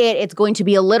not it. It's going to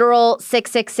be a literal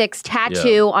 666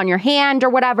 tattoo on your hand or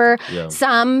whatever. Yeah.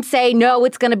 Some say, no,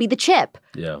 it's going to be the chip.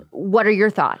 Yeah. What are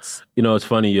your thoughts? It's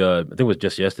funny. I think it was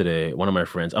just yesterday, one of my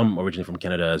friends, I'm originally from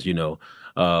Canada, as you know,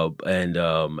 and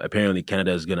apparently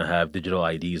Canada is going to have digital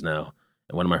IDs now.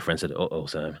 And one of my friends said, oh,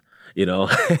 Sam,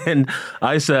 and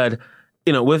I said,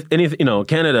 with anything,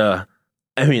 Canada,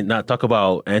 I mean, not talk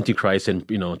about Antichrist and,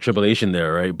 tribulation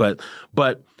there, right? But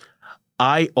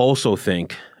I also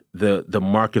think the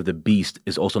mark of the beast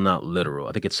is also not literal.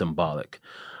 I think it's symbolic.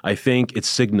 I think it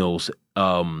signals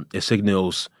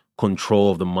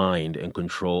control of the mind and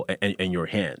control and your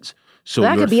hands. So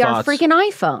that your could be thoughts, our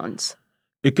freaking iPhones.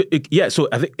 It could, yeah. So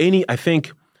I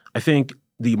think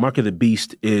the mark of the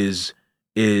beast is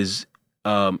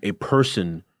a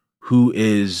person who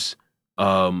is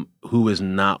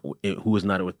not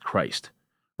with Christ,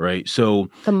 right? So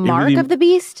the mark of the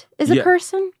beast is a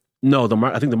person? No,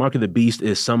 I think the mark of the beast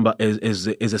is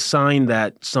is a sign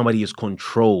that somebody is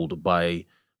controlled by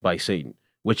Satan,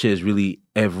 which is really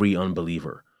every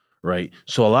unbeliever, right?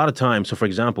 So a lot of times, for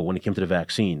example, when it came to the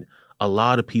vaccine, a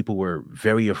lot of people were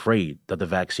very afraid that the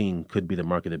vaccine could be the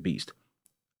mark of the beast.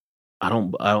 I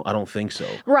don't think so.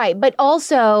 Right. But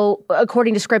also,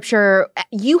 according to scripture,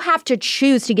 you have to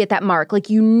choose to get that mark. Like,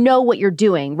 what you're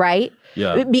doing, right?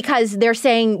 Yeah. Because they're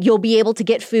saying you'll be able to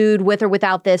get food with or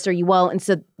without this, or you won't. And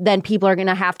so then people are going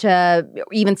to have to,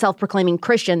 even self-proclaiming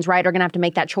Christians, right, are going to have to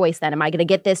make that choice then. Am I going to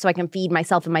get this so I can feed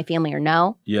myself and my family or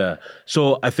no? Yeah.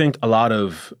 So I think a lot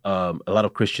of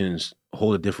Christians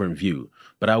hold a different view.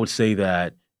 But I would say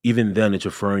that even then it's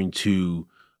referring to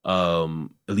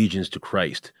allegiance to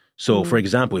Christ. So, for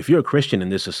example, if you're a Christian in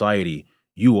this society,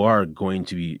 you're going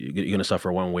to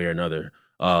suffer one way or another.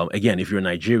 Again, if you're in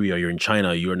Nigeria, you're in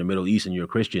China, you're in the Middle East, and you're a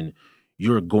Christian,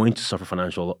 you're going to suffer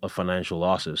financial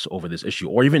losses over this issue.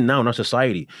 Or even now in our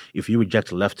society, if you reject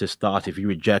leftist thoughts, if you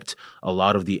reject a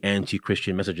lot of the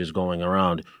anti-Christian messages going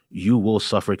around, you will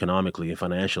suffer economically and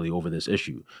financially over this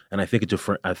issue. And I think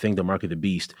the mark of the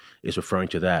beast is referring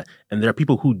to that. And there are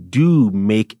people who do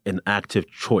make an active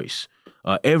choice.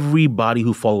 Everybody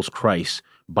who follows Christ,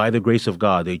 by the grace of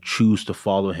God, they choose to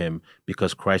follow him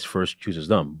because Christ first chooses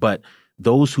them. But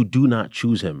those who do not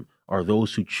choose him are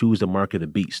those who choose the mark of the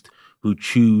beast, who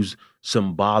choose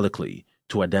symbolically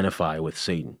to identify with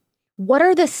Satan. What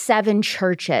are the 7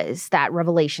 churches that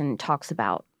Revelation talks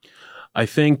about? I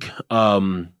think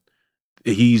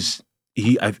it's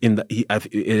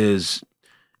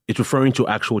referring to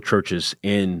actual churches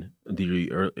in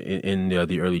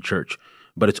the early church,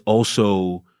 but it's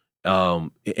also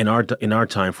in our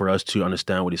time for us to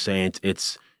understand what he's saying.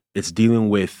 It's dealing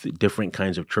with different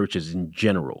kinds of churches in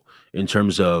general in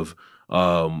terms of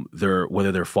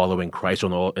whether they're following Christ or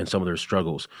not, and some of their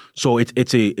struggles. So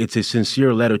it's a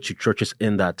sincere letter to churches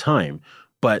in that time,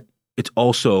 but it's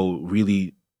also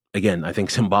really, again, I think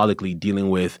symbolically dealing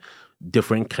with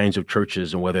different kinds of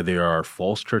churches and whether there are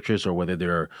false churches or whether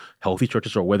there are healthy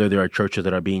churches or whether there are churches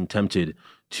that are being tempted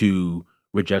to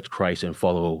reject Christ and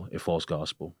follow a false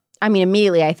gospel. I mean,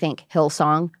 immediately I think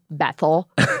Hillsong, Bethel.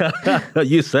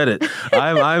 You said it.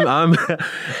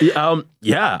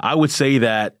 Yeah, I would say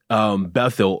that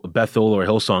Bethel or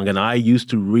Hillsong, and I used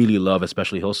to really love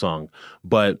especially Hillsong,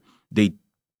 but they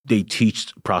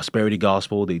teach prosperity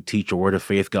gospel. They teach a word of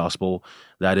faith gospel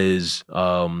that is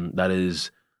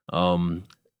not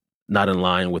in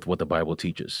line with what the Bible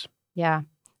teaches. Yeah.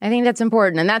 I think that's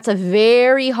important. And that's a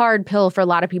very hard pill for a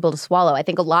lot of people to swallow. I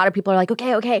think a lot of people are like,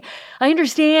 okay, I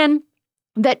understand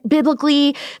that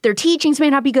biblically their teachings may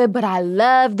not be good, but I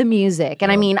love the music.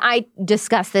 And I mean, I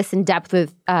discussed this in depth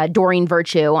with Doreen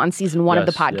Virtue on season 1 of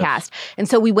the podcast. Yes. And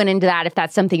so we went into that if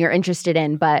that's something you're interested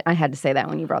in. But I had to say that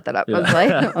when you brought that up. Yeah. I was like,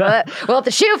 well, if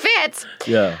the shoe fits.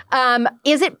 Yeah.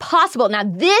 Is it possible? Now,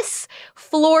 this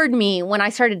floored me when I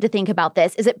started to think about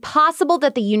this. Is it possible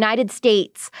that the United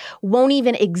States won't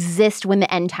even exist when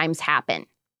the end times happen?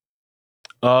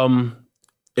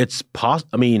 It's possible.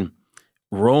 I mean,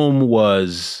 Rome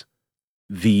was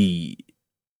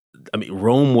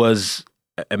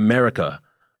America,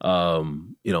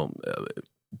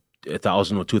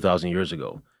 1,000 or 2,000 years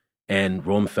ago, and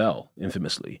Rome fell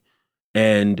infamously.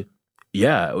 And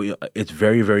yeah, it's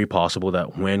very, very possible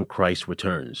that when Christ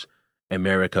returns,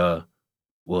 America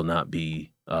will not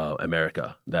be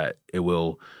America. That it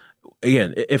will,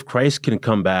 again, if Christ can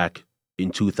come back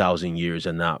in 2,000 years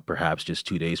and not perhaps just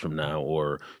 2 days from now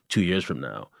or 2 years from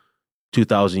now,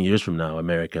 2,000 years from now,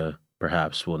 America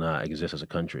perhaps will not exist as a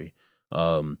country.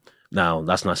 Now,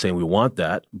 that's not saying we want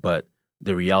that, but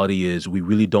the reality is we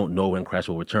really don't know when Christ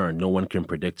will return. No one can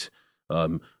predict.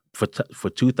 For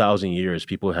 2,000 years,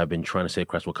 people have been trying to say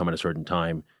Christ will come at a certain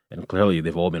time, and clearly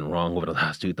they've all been wrong over the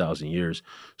last 2,000 years.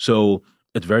 So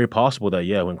it's very possible that,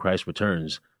 when Christ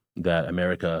returns, that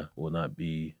America will not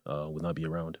be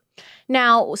around.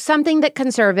 Now, something that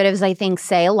conservatives, I think,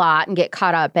 say a lot and get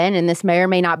caught up in, and this may or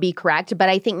may not be correct, but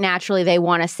I think naturally they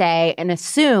want to say and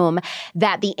assume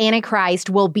that the Antichrist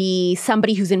will be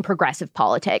somebody who's in progressive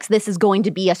politics. This is going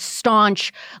to be a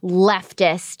staunch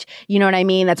leftist, you know what I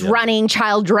mean, that's running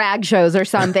child drag shows or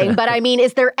something. But I mean,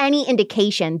 is there any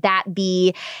indication that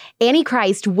the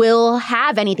Antichrist will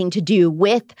have anything to do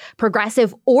with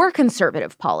progressive or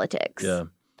conservative politics? Yeah.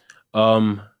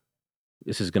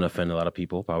 This is going to offend a lot of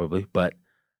people probably, but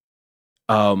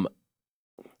the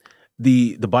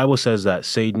Bible says that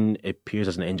Satan appears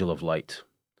as an angel of light,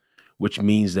 which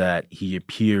means that he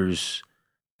appears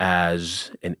as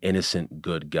an innocent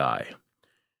good guy.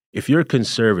 If you're a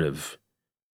conservative,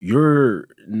 you're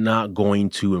not going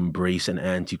to embrace an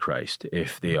antichrist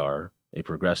if they are a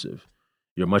progressive.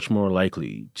 You're much more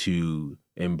likely to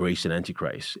embrace an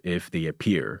antichrist if they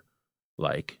appear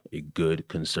like a good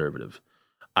conservative.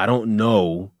 I don't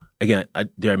know. Again,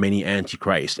 there are many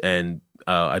antichrists, and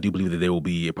I do believe that there will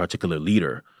be a particular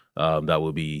leader that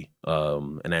will be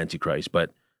an antichrist.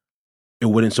 But it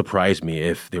wouldn't surprise me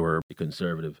if they were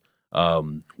conservative.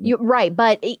 You're right,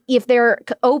 but if they're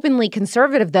openly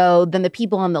conservative, though, then the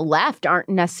people on the left aren't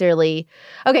necessarily.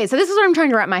 Okay, so this is what I'm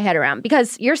trying to wrap my head around,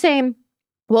 because you're saying,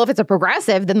 well, if it's a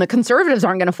progressive, then the conservatives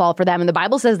aren't going to fall for them. And the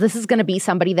Bible says this is going to be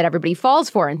somebody that everybody falls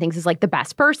for and thinks is like the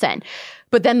best person.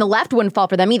 But then the left wouldn't fall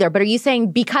for them either. But are you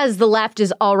saying because the left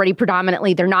is already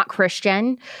predominantly, they're not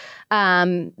Christian,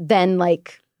 then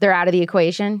like they're out of the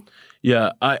equation?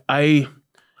 Yeah, I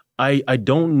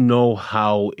don't know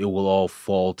how it will all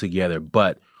fall together,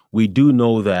 but we do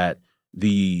know that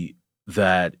you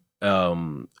have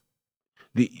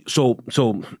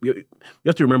to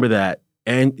remember that.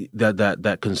 And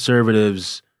that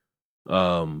conservatives,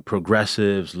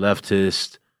 progressives,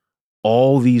 leftists,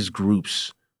 all these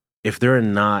groups, if they're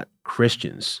not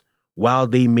Christians, while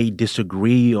they may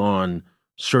disagree on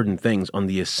certain things, on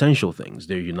the essential things,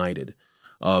 they're united.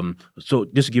 So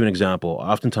just to give an example,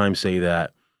 I oftentimes say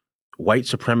that white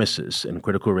supremacists and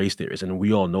critical race theorists, and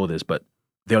we all know this, but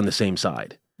they're on the same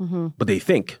side. Mm-hmm. But they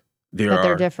think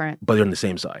they're different. But they're on the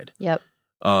same side. Yep.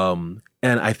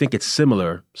 And I think it's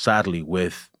similar, sadly,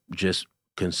 with just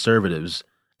conservatives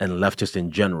and leftists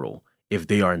in general if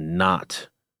they are not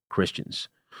Christians.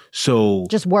 So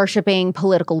just worshiping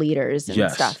political leaders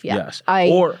and stuff. Yeah. Yes.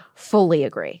 I fully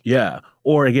agree. Yeah.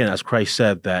 Or again, as Christ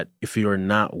said, that if you're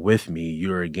not with me,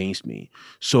 you're against me.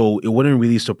 So it wouldn't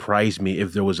really surprise me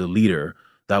if there was a leader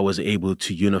that was able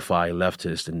to unify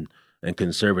leftists and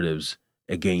conservatives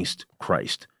against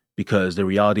Christ. Because the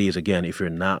reality is, again, if you're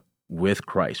not with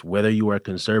Christ, whether you are a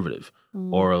conservative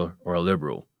or a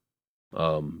liberal,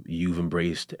 you've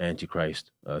embraced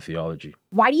Antichrist theology.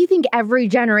 Why do you think every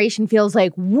generation feels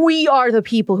like we are the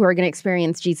people who are going to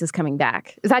experience Jesus coming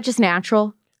back? Is that just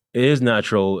natural? It is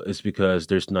natural. It's because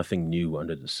there's nothing new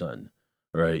under the sun,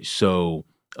 right? So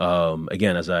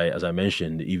again, as I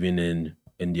mentioned, even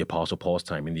in the Apostle Paul's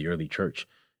time in the early church,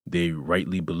 they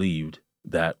rightly believed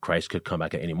that Christ could come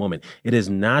back at any moment. It is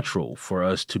natural for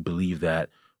us to believe that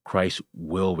Christ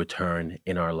will return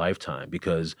in our lifetime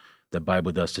because the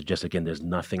Bible does suggest, again, there's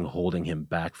nothing holding him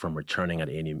back from returning at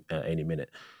any minute.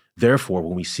 Therefore,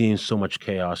 when we see so much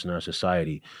chaos in our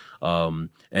society,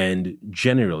 and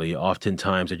generally,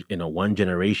 oftentimes, one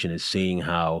generation is seeing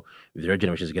how their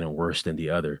generation is getting worse than the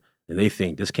other, and they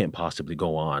think this can't possibly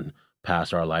go on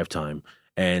past our lifetime,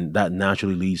 and that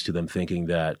naturally leads to them thinking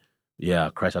that,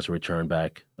 yeah, Christ has to return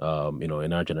back,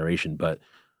 in our generation, but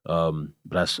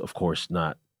that's of course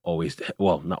not always.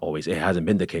 Well, not always. It hasn't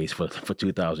been the case for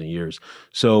 2,000 years.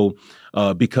 So,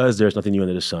 because there's nothing new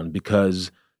under the sun,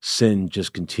 because sin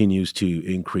just continues to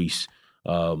increase,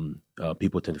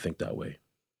 people tend to think that way.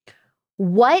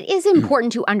 What is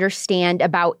important to understand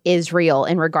about Israel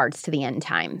in regards to the end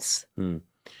times?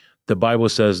 The Bible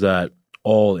says that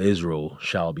all Israel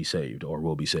shall be saved or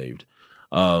will be saved.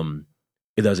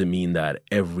 It doesn't mean that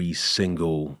every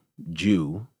single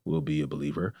Jew will be a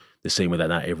believer, the same way that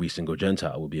not every single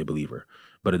Gentile will be a believer.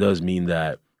 But it does mean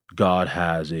that God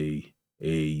has a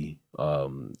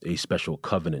special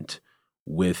covenant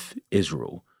with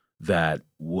Israel that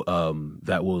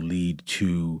will lead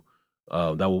to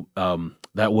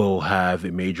that will have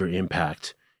a major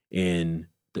impact in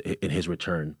his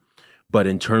return. But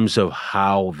in terms of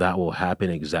how that will happen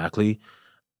exactly,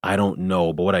 I don't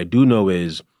know. But what I do know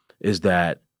is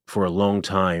that for a long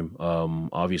time,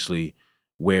 obviously,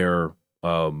 where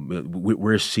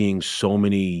we're seeing so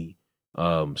many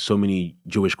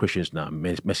Jewish Christians now,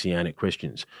 Messianic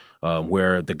Christians,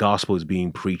 where the gospel is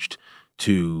being preached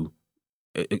to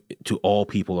all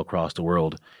people across the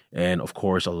world, and of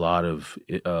course, a lot of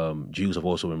Jews have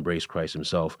also embraced Christ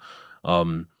himself.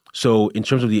 So, in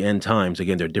terms of the end times,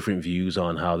 again, there are different views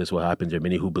on how this will happen. There are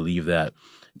many who believe that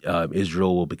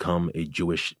Israel will become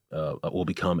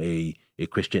a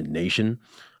Christian nation.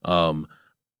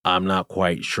 I'm not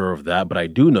quite sure of that, but I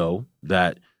do know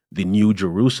that the New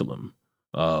Jerusalem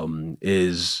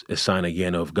is a sign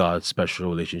again of God's special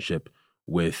relationship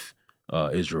with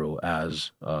Israel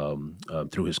as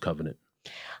through his covenant.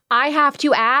 I have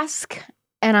to ask,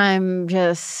 and I'm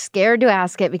just scared to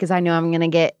ask it because I know I'm going to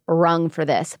get wrung for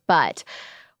this, but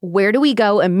where do we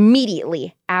go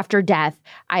immediately after death?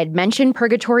 I had mentioned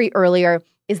purgatory earlier.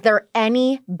 Is there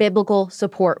any biblical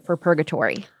support for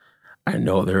purgatory? I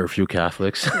know there are a few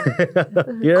Catholics.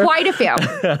 Quite a few.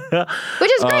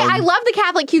 Which is great. I love the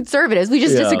Catholic conservatives. We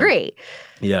just disagree.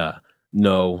 Yeah.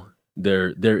 No, there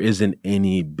isn't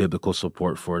any biblical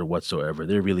support for it whatsoever.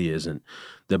 There really isn't.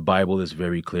 The Bible is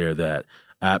very clear that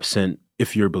absent,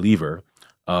 if you're a believer,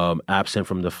 absent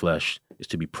from the flesh is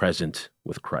to be present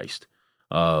with Christ.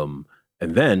 And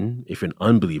then if you're an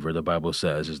unbeliever, the Bible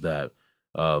says is that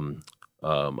I'm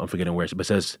forgetting where, but it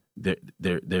says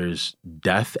there's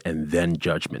death and then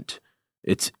judgment.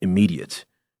 It's immediate.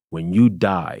 When you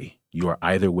die, you are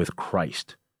either with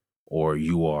Christ or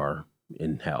you are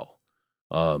in hell.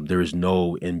 There is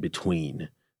no in between.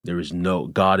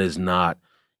 God is not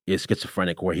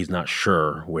schizophrenic where he's not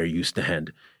sure where you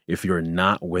stand. If you're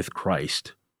not with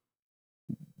Christ,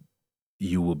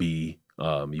 you will be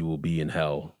in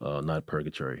hell, not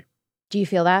purgatory. Do you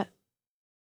feel that?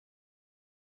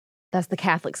 That's the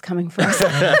Catholics coming for us.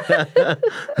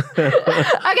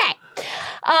 Okay.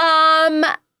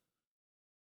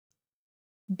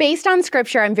 Based on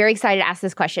scripture, I'm very excited to ask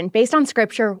this question. Based on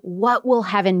scripture, what will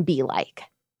heaven be like?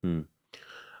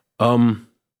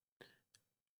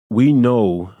 We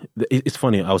know, it's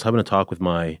funny. I was having a talk with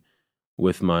my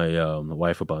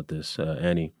wife about this,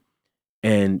 Annie,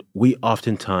 and we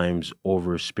oftentimes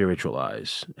over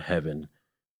spiritualize heaven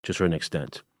just for an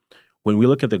extent. When we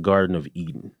look at the Garden of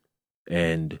Eden,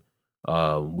 and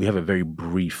we have a very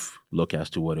brief look as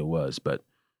to what it was, but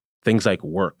things like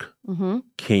work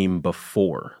came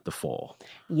before the fall.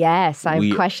 Yes, I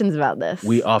have questions about this.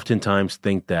 We oftentimes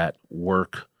think that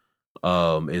work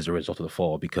is a result of the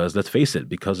fall. Because let's face it,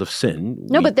 because of sin.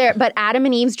 But Adam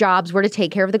and Eve's jobs were to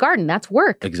take care of the garden. That's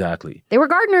work. Exactly. They were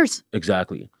gardeners.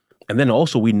 Exactly. And then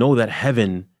also we know that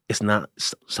heaven is not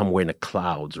somewhere in the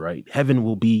clouds, right? Heaven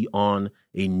will be on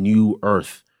a new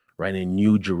earth, right? A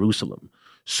new Jerusalem.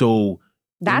 So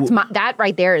that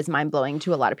right there is mind blowing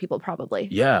to a lot of people, probably.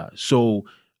 Yeah. So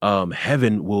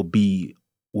heaven will be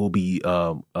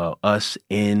us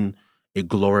in a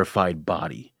glorified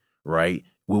body, right?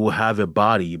 We will have a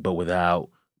body, but without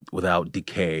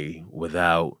decay,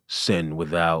 without sin,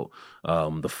 without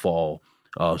the fall.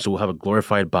 So we'll have a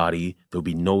glorified body. There'll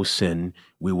be no sin.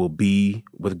 We will be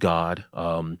with God.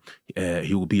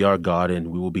 He will be our God, and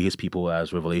we will be his people,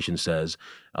 as Revelation says.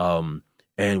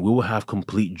 And we will have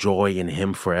complete joy in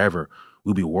him forever.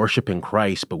 We'll be worshiping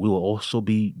Christ, but we will also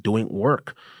be doing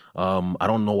work. I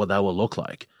don't know what that will look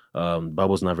like. The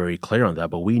Bible's not very clear on that,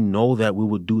 but we know that we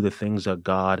will do the things that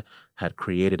God had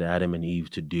created Adam and Eve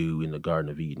to do in the Garden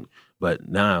of Eden. But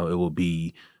now it will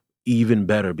be even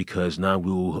better, because now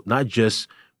we will not just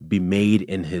be made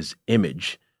in his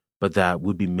image, but that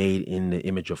we'll be made in the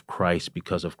image of Christ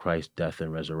because of Christ's death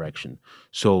and resurrection.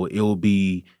 So it will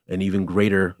be an even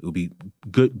greater, it will be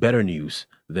better news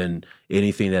than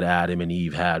anything that Adam and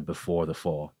Eve had before the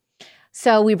fall.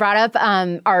 So we brought up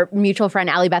our mutual friend,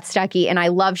 Allie Beth Stuckey,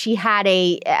 and she had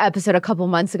a episode a couple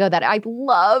months ago that I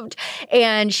loved.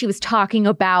 And she was talking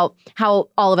about how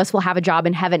all of us will have a job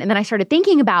in heaven. And then I started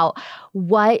thinking about,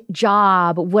 what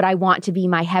job would I want to be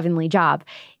my heavenly job?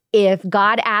 If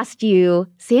God asked you,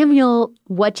 Samuel,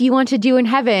 what do you want to do in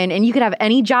heaven? And you could have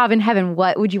any job in heaven,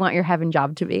 what would you want your heaven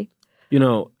job to be?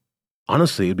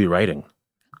 Honestly, it'd be writing.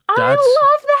 I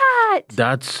love that.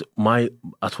 That's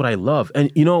what I love.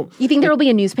 And you think there will be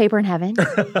a newspaper in heaven?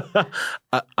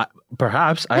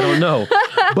 Perhaps, I don't know.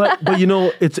 but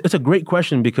it's a great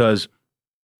question, because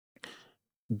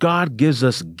God gives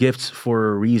us gifts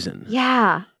for a reason.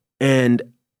 Yeah. And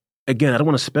again, I don't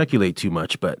want to speculate too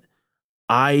much, but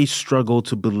I struggle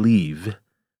to believe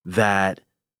that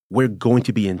we're going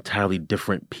to be entirely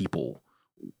different people.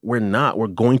 We're not. We're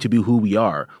going to be who we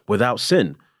are without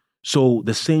sin. So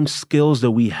the same skills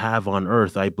that we have on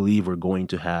earth, I believe we're going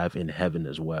to have in heaven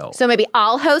as well. So maybe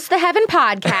I'll host the Heaven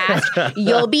podcast.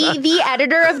 You'll be the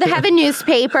editor of the Heaven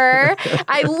newspaper.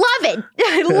 I love it.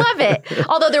 I love it.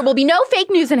 Although there will be no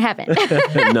fake news in heaven.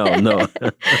 No.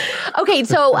 Okay,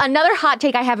 so another hot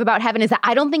take I have about heaven is that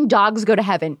I don't think dogs go to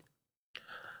heaven.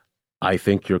 I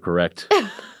think you're correct.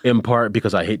 In part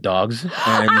because I hate dogs. And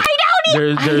I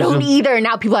don't either.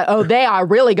 Now people are like, they are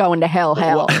really going to hell.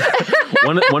 Well,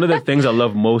 one of the things I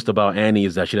love most about Annie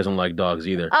is that she doesn't like dogs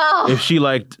either. Oh. If she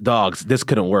liked dogs, this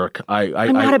couldn't work.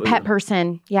 I'm not a pet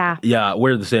person. Yeah. Yeah,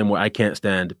 we're the same way. I can't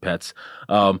stand pets.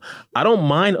 I don't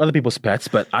mind other people's pets,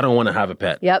 but I don't want to have a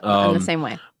pet. Yep, I'm the same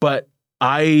way. But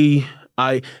there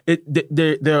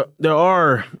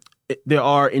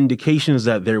are indications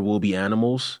that there will be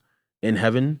animals in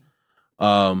heaven,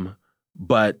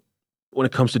 but when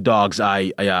it comes to dogs,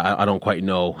 I don't quite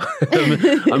know.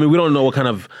 I mean, we don't know what kind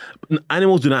of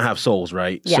animals do not have souls,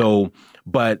 right? Yeah. So,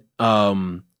 but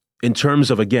in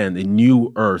terms of, again, the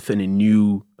new earth and a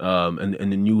new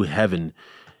and the new heaven,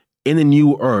 in the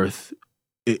new earth,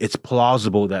 it's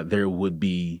plausible that there would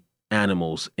be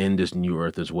animals in this new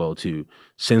earth as well too.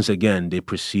 Since again, they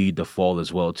precede the fall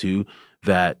as well too,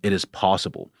 that it is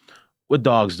possible. With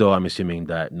dogs, though, I'm assuming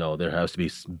that no, there has to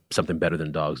be something better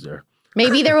than dogs there.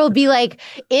 Maybe there will be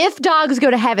if dogs go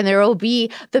to heaven, there will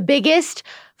be the biggest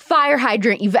fire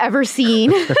hydrant you've ever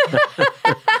seen.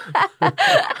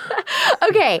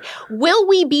 Okay. Will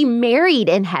we be married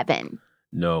in heaven?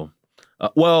 No.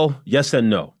 Well, yes and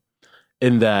no.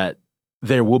 In that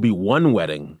there will be one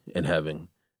wedding in heaven,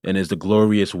 and it's the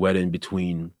glorious wedding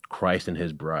between Christ and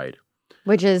his bride.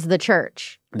 Which is the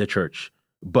church. The church.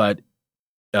 But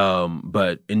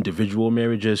individual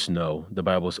marriages, no. The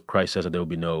Bible, Christ says that there will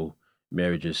be no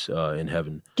marriages in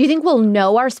heaven. Do you think we'll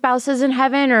know our spouses in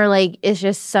heaven, or it's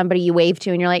just somebody you wave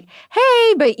to and you're like,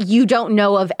 hey, but you don't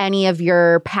know of any of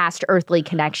your past earthly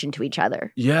connection to each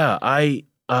other? Yeah,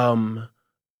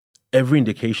 every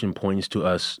indication points to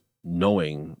us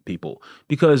knowing people,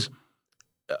 because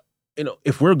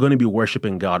if we're going to be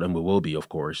worshiping God, and we will be, of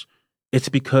course, it's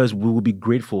because we will be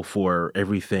grateful for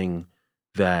everything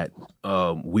that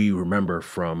we remember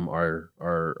from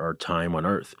our time on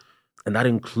earth. And that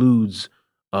includes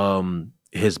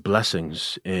his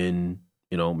blessings in,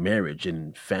 marriage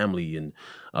and family. And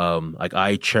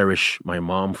I cherish my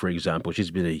mom, for example.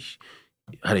 She's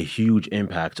had a huge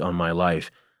impact on my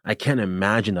life. I can't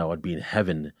imagine that I would be in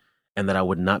heaven and that I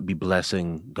would not be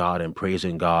blessing God and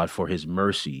praising God for his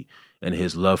mercy and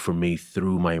his love for me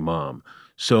through my mom.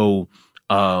 So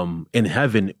in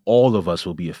heaven, all of us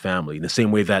will be a family in the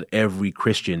same way that every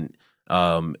Christian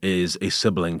is a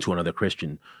sibling to another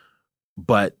Christian.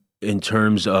 But in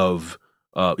terms of,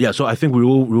 so I think we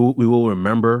will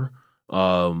remember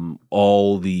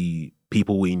all the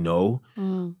people we know,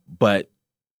 but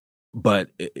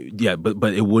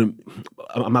it wouldn't.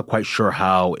 I'm not quite sure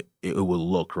how it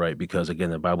will look, right? Because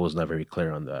again, the Bible is not very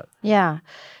clear on that. Yeah.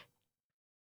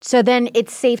 So then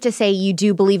it's safe to say you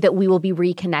do believe that we will be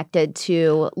reconnected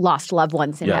to lost loved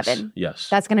ones in heaven. Yes.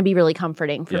 That's going to be really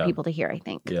comforting for people to hear, I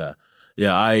think. Yeah.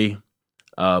 I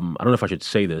don't know if I should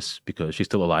say this because she's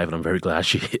still alive and I'm very glad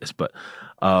she is. But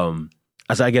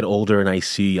as I get older and I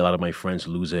see a lot of my friends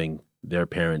losing their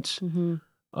parents,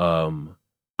 I'm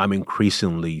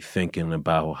increasingly thinking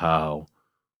about how,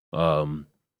 Mom,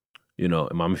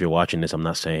 if you're watching this, I'm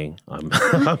not saying,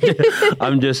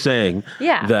 I'm just saying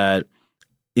that,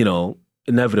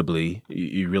 inevitably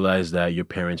you realize that your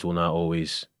parents will not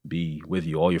always be with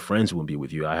you. All your friends won't be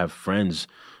with you. I have friends,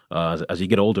 as you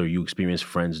get older, you experience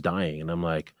friends dying, and I'm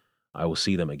like, I will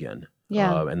see them again.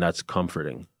 And that's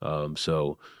comforting.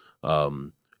 So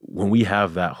when we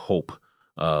have that hope,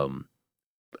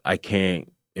 I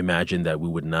can't imagine that we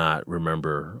would not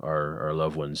remember our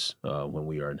loved ones when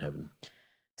we are in heaven.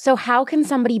 So how can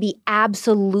somebody be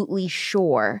absolutely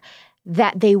sure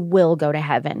that they will go to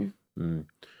heaven?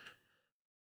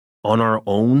 On our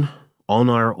own,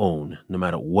 no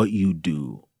matter what you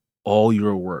do, all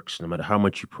your works, no matter how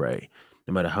much you pray,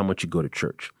 no matter how much you go to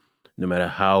church, no matter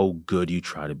how good you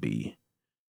try to be,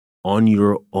 on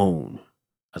your own,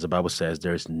 as the Bible says,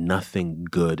 there's nothing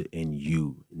good in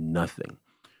you, nothing.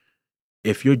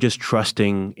 If you're just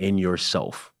trusting in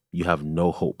yourself, you have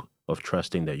no hope of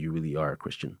trusting that you really are a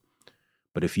Christian.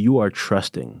 But if you are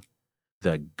trusting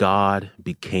that God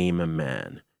became a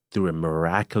man through a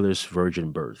miraculous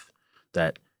virgin birth,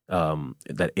 that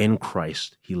in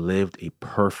Christ he lived a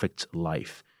perfect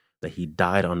life, that he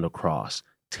died on the cross,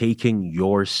 taking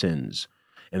your sins,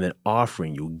 and then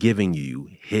offering you, giving you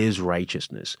his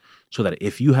righteousness, so that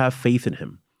if you have faith in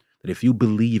him, that if you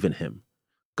believe in him,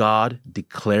 God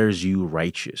declares you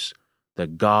righteous,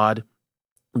 that God,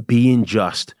 being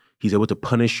just, he's able to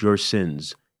punish your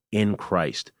sins in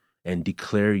Christ and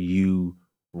declare you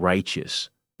righteous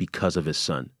because of his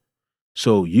son.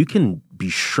 So you can be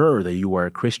sure that you are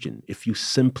a Christian if you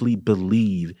simply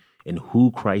believe in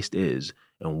who Christ is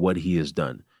and what he has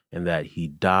done, and that he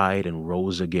died and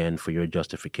rose again for your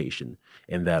justification,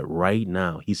 and that right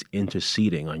now he's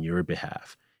interceding on your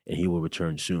behalf, and he will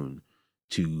return soon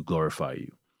to glorify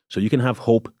you. So you can have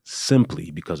hope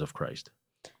simply because of Christ.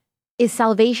 Is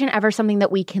salvation ever something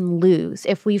that we can lose?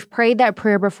 If we've prayed that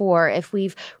prayer before, if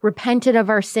we've repented of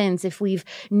our sins, if we've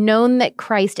known that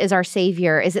Christ is our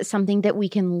Savior, is it something that we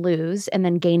can lose and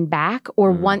then gain back?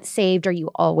 Or once saved, are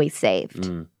you always saved?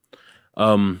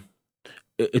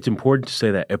 It's important to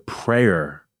say that a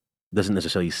prayer doesn't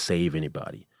necessarily save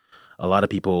anybody. A lot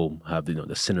of people have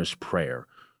the sinner's prayer.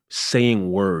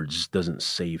 Saying words doesn't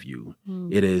save you.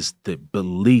 It is the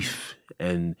belief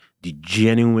and the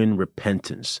genuine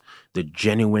repentance, the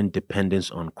genuine dependence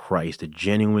on Christ, the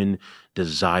genuine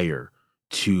desire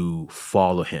to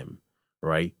follow him,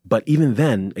 right? But even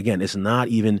then, again,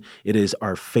 it is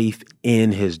our faith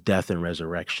in his death and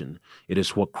resurrection. It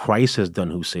is what Christ has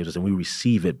done who saves us, and we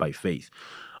receive it by faith.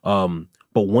 But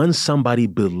once somebody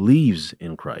believes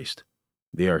in Christ,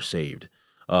 they are saved.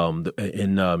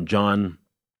 In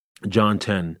John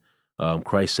 10,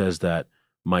 Christ says that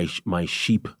my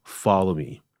sheep follow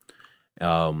me.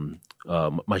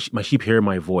 My sheep hear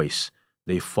my voice.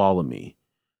 They follow me,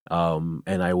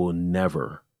 and I will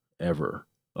never, ever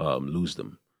lose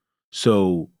them.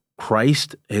 So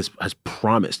Christ has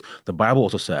promised. The Bible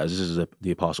also says, this is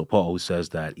the Apostle Paul who says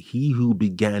that he who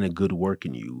began a good work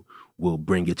in you will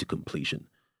bring it to completion.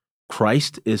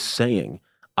 Christ is saying,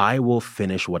 I will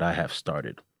finish what I have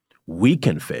started. We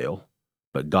can fail,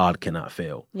 but God cannot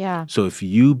fail. Yeah. So if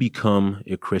you become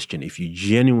a Christian, if you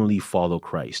genuinely follow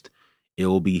Christ, it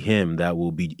will be him that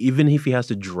will be, even if he has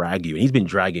to drag you, and he's been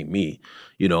dragging me,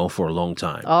 for a long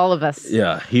time. All of us.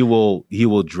 Yeah, he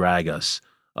will drag us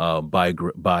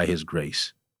by his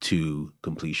grace to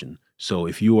completion. So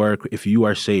if you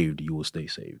are saved, you will stay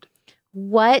saved.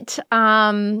 What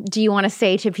do you want to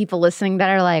say to people listening that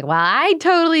are like, well, I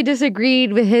totally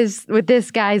disagreed with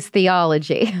this guy's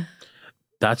theology?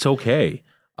 That's okay.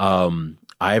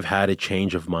 I've had a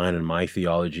change of mind in my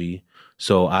theology,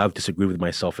 so I've disagreed with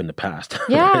myself in the past.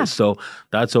 Yeah. So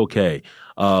that's okay.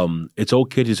 It's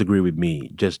okay to disagree with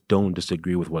me. Just don't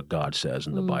disagree with what God says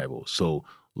in the Bible. So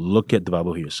look at the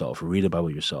Bible yourself, read the Bible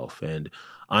yourself. And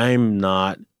I'm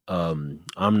not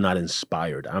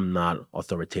inspired. I'm not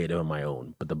authoritative on my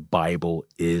own, but the Bible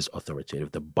is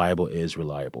authoritative. The Bible is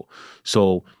reliable.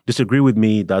 So disagree with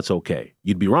me, that's okay.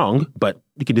 You'd be wrong, but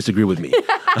you can disagree with me.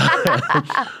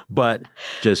 But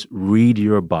just read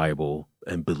your Bible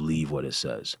and believe what it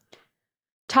says.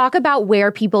 Talk about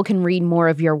where people can read more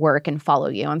of your work and follow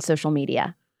you on social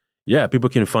media. Yeah, people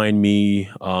can find me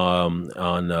on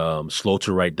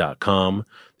slowtowrite.com.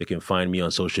 They can find me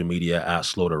on social media at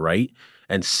slowtowrite.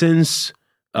 And since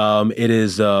it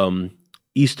is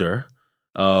Easter,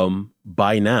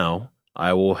 by now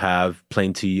I will have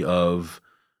plenty of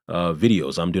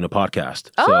videos. I'm doing a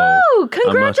podcast. Oh,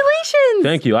 congratulations.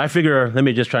 Thank you. I figure, let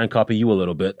me just try and copy you a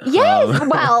little bit. Yes.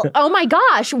 Well, oh my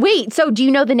gosh. Wait, so do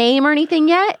you know the name or anything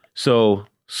yet? So,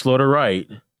 Slow to Write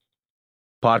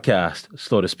podcast,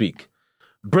 Slow to Speak.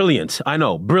 Brilliant. I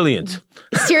know. Brilliant.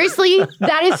 Seriously?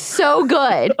 That is so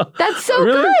good. That's so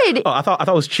Really? good. Oh, I thought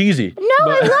it was cheesy. No,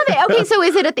 I love it. Okay, so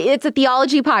is it it's a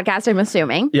theology podcast, I'm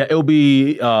assuming? Yeah, it'll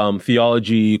be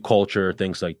theology, culture,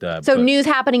 things like that. So news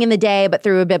happening in the day, but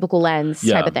through a biblical lens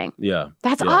type of thing. Yeah.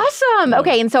 That's awesome. Yeah.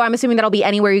 Okay, and so I'm assuming that'll be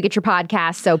anywhere you get your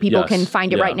podcast, so people can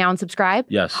find it right now and subscribe?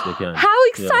 Yes, they can. How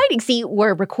exciting. Yeah. See,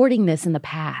 we're recording this in the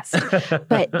past,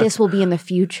 but this will be in the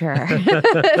future.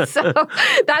 So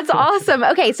that's awesome.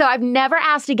 Okay, so I've never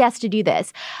asked a guest to do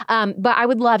this, but I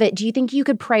would love it. Do you think you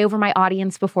could pray over my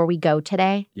audience before we go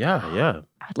today? Yeah.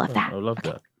 I would love that. I would love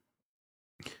that.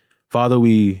 Father,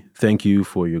 we thank you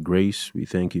for your grace. We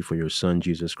thank you for your Son,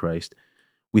 Jesus Christ.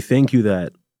 We thank you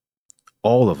that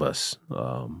all of us,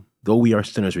 though we are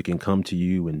sinners, we can come to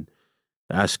you and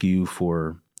ask you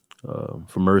for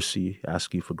mercy,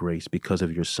 ask you for grace because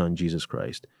of your Son, Jesus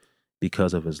Christ,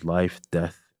 because of his life,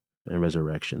 death, and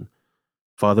resurrection.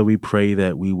 Father, we pray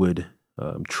that we would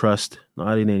trust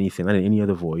not in anything, not in any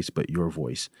other voice, but your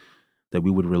voice, that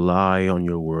we would rely on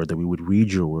your word, that we would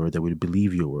read your word, that we would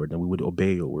believe your word, that we would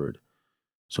obey your word.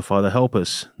 So, Father, help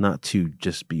us not to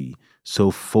just be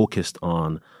so focused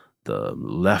on the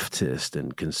leftist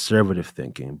and conservative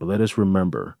thinking, but let us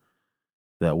remember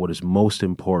that what is most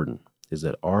important is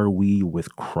that are we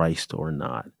with Christ or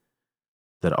not?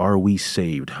 That are we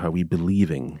saved? Are we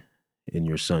believing in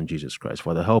your Son, Jesus Christ?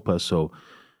 Father, help us. So,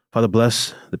 Father,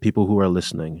 bless the people who are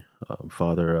listening.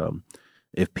 Father,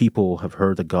 if people have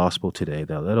heard the gospel today,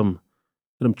 that let them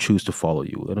choose to follow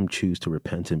you. Let them choose to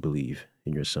repent and believe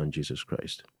in your Son, Jesus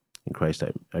Christ. In Christ,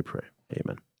 I pray.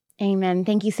 Amen. Amen.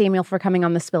 Thank you, Samuel, for coming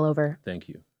on The Spillover. Thank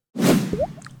you.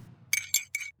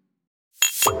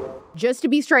 Just to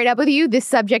be straight up with you, this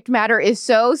subject matter is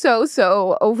so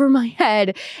over my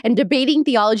head, and debating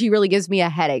theology really gives me a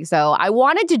headache. So I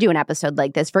wanted to do an episode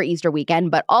like this for Easter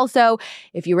weekend, but also,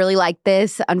 if you really like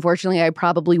this, unfortunately, I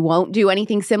probably won't do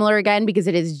anything similar again because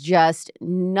it is just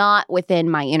not within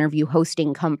my interview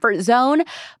hosting comfort zone.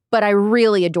 But I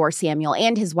really adore Samuel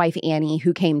and his wife, Annie,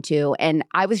 who came too. And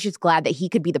I was just glad that he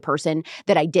could be the person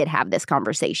that I did have this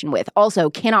conversation with. Also,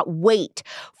 cannot wait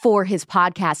for his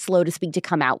podcast, Slow to Speak, to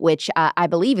come out, which I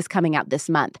believe is coming out this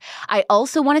month. I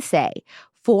also want to say,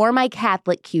 for my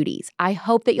Catholic cuties, I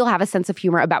hope that you'll have a sense of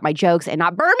humor about my jokes and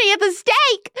not burn me at the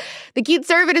stake. The Cute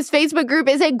Servatives Facebook group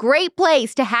is a great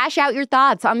place to hash out your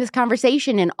thoughts on this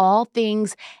conversation and all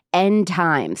things end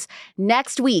times.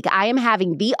 Next week, I am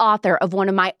having the author of one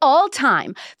of my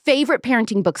all-time favorite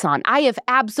parenting books on. I have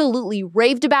absolutely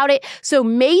raved about it, so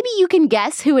maybe you can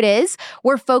guess who it is.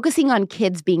 We're focusing on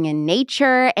kids being in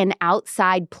nature and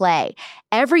outside play.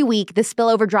 Every week, The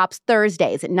Spillover drops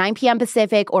Thursdays at 9 p.m.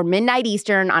 Pacific or midnight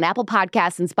Eastern on Apple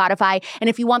Podcasts and Spotify. And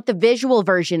if you want the visual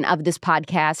version of this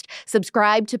podcast,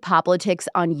 subscribe to Poplitics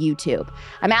on YouTube.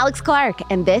 I'm Alex Clark,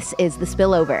 and this is The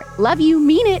Spillover. Love you,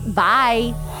 mean it.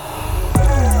 Bye.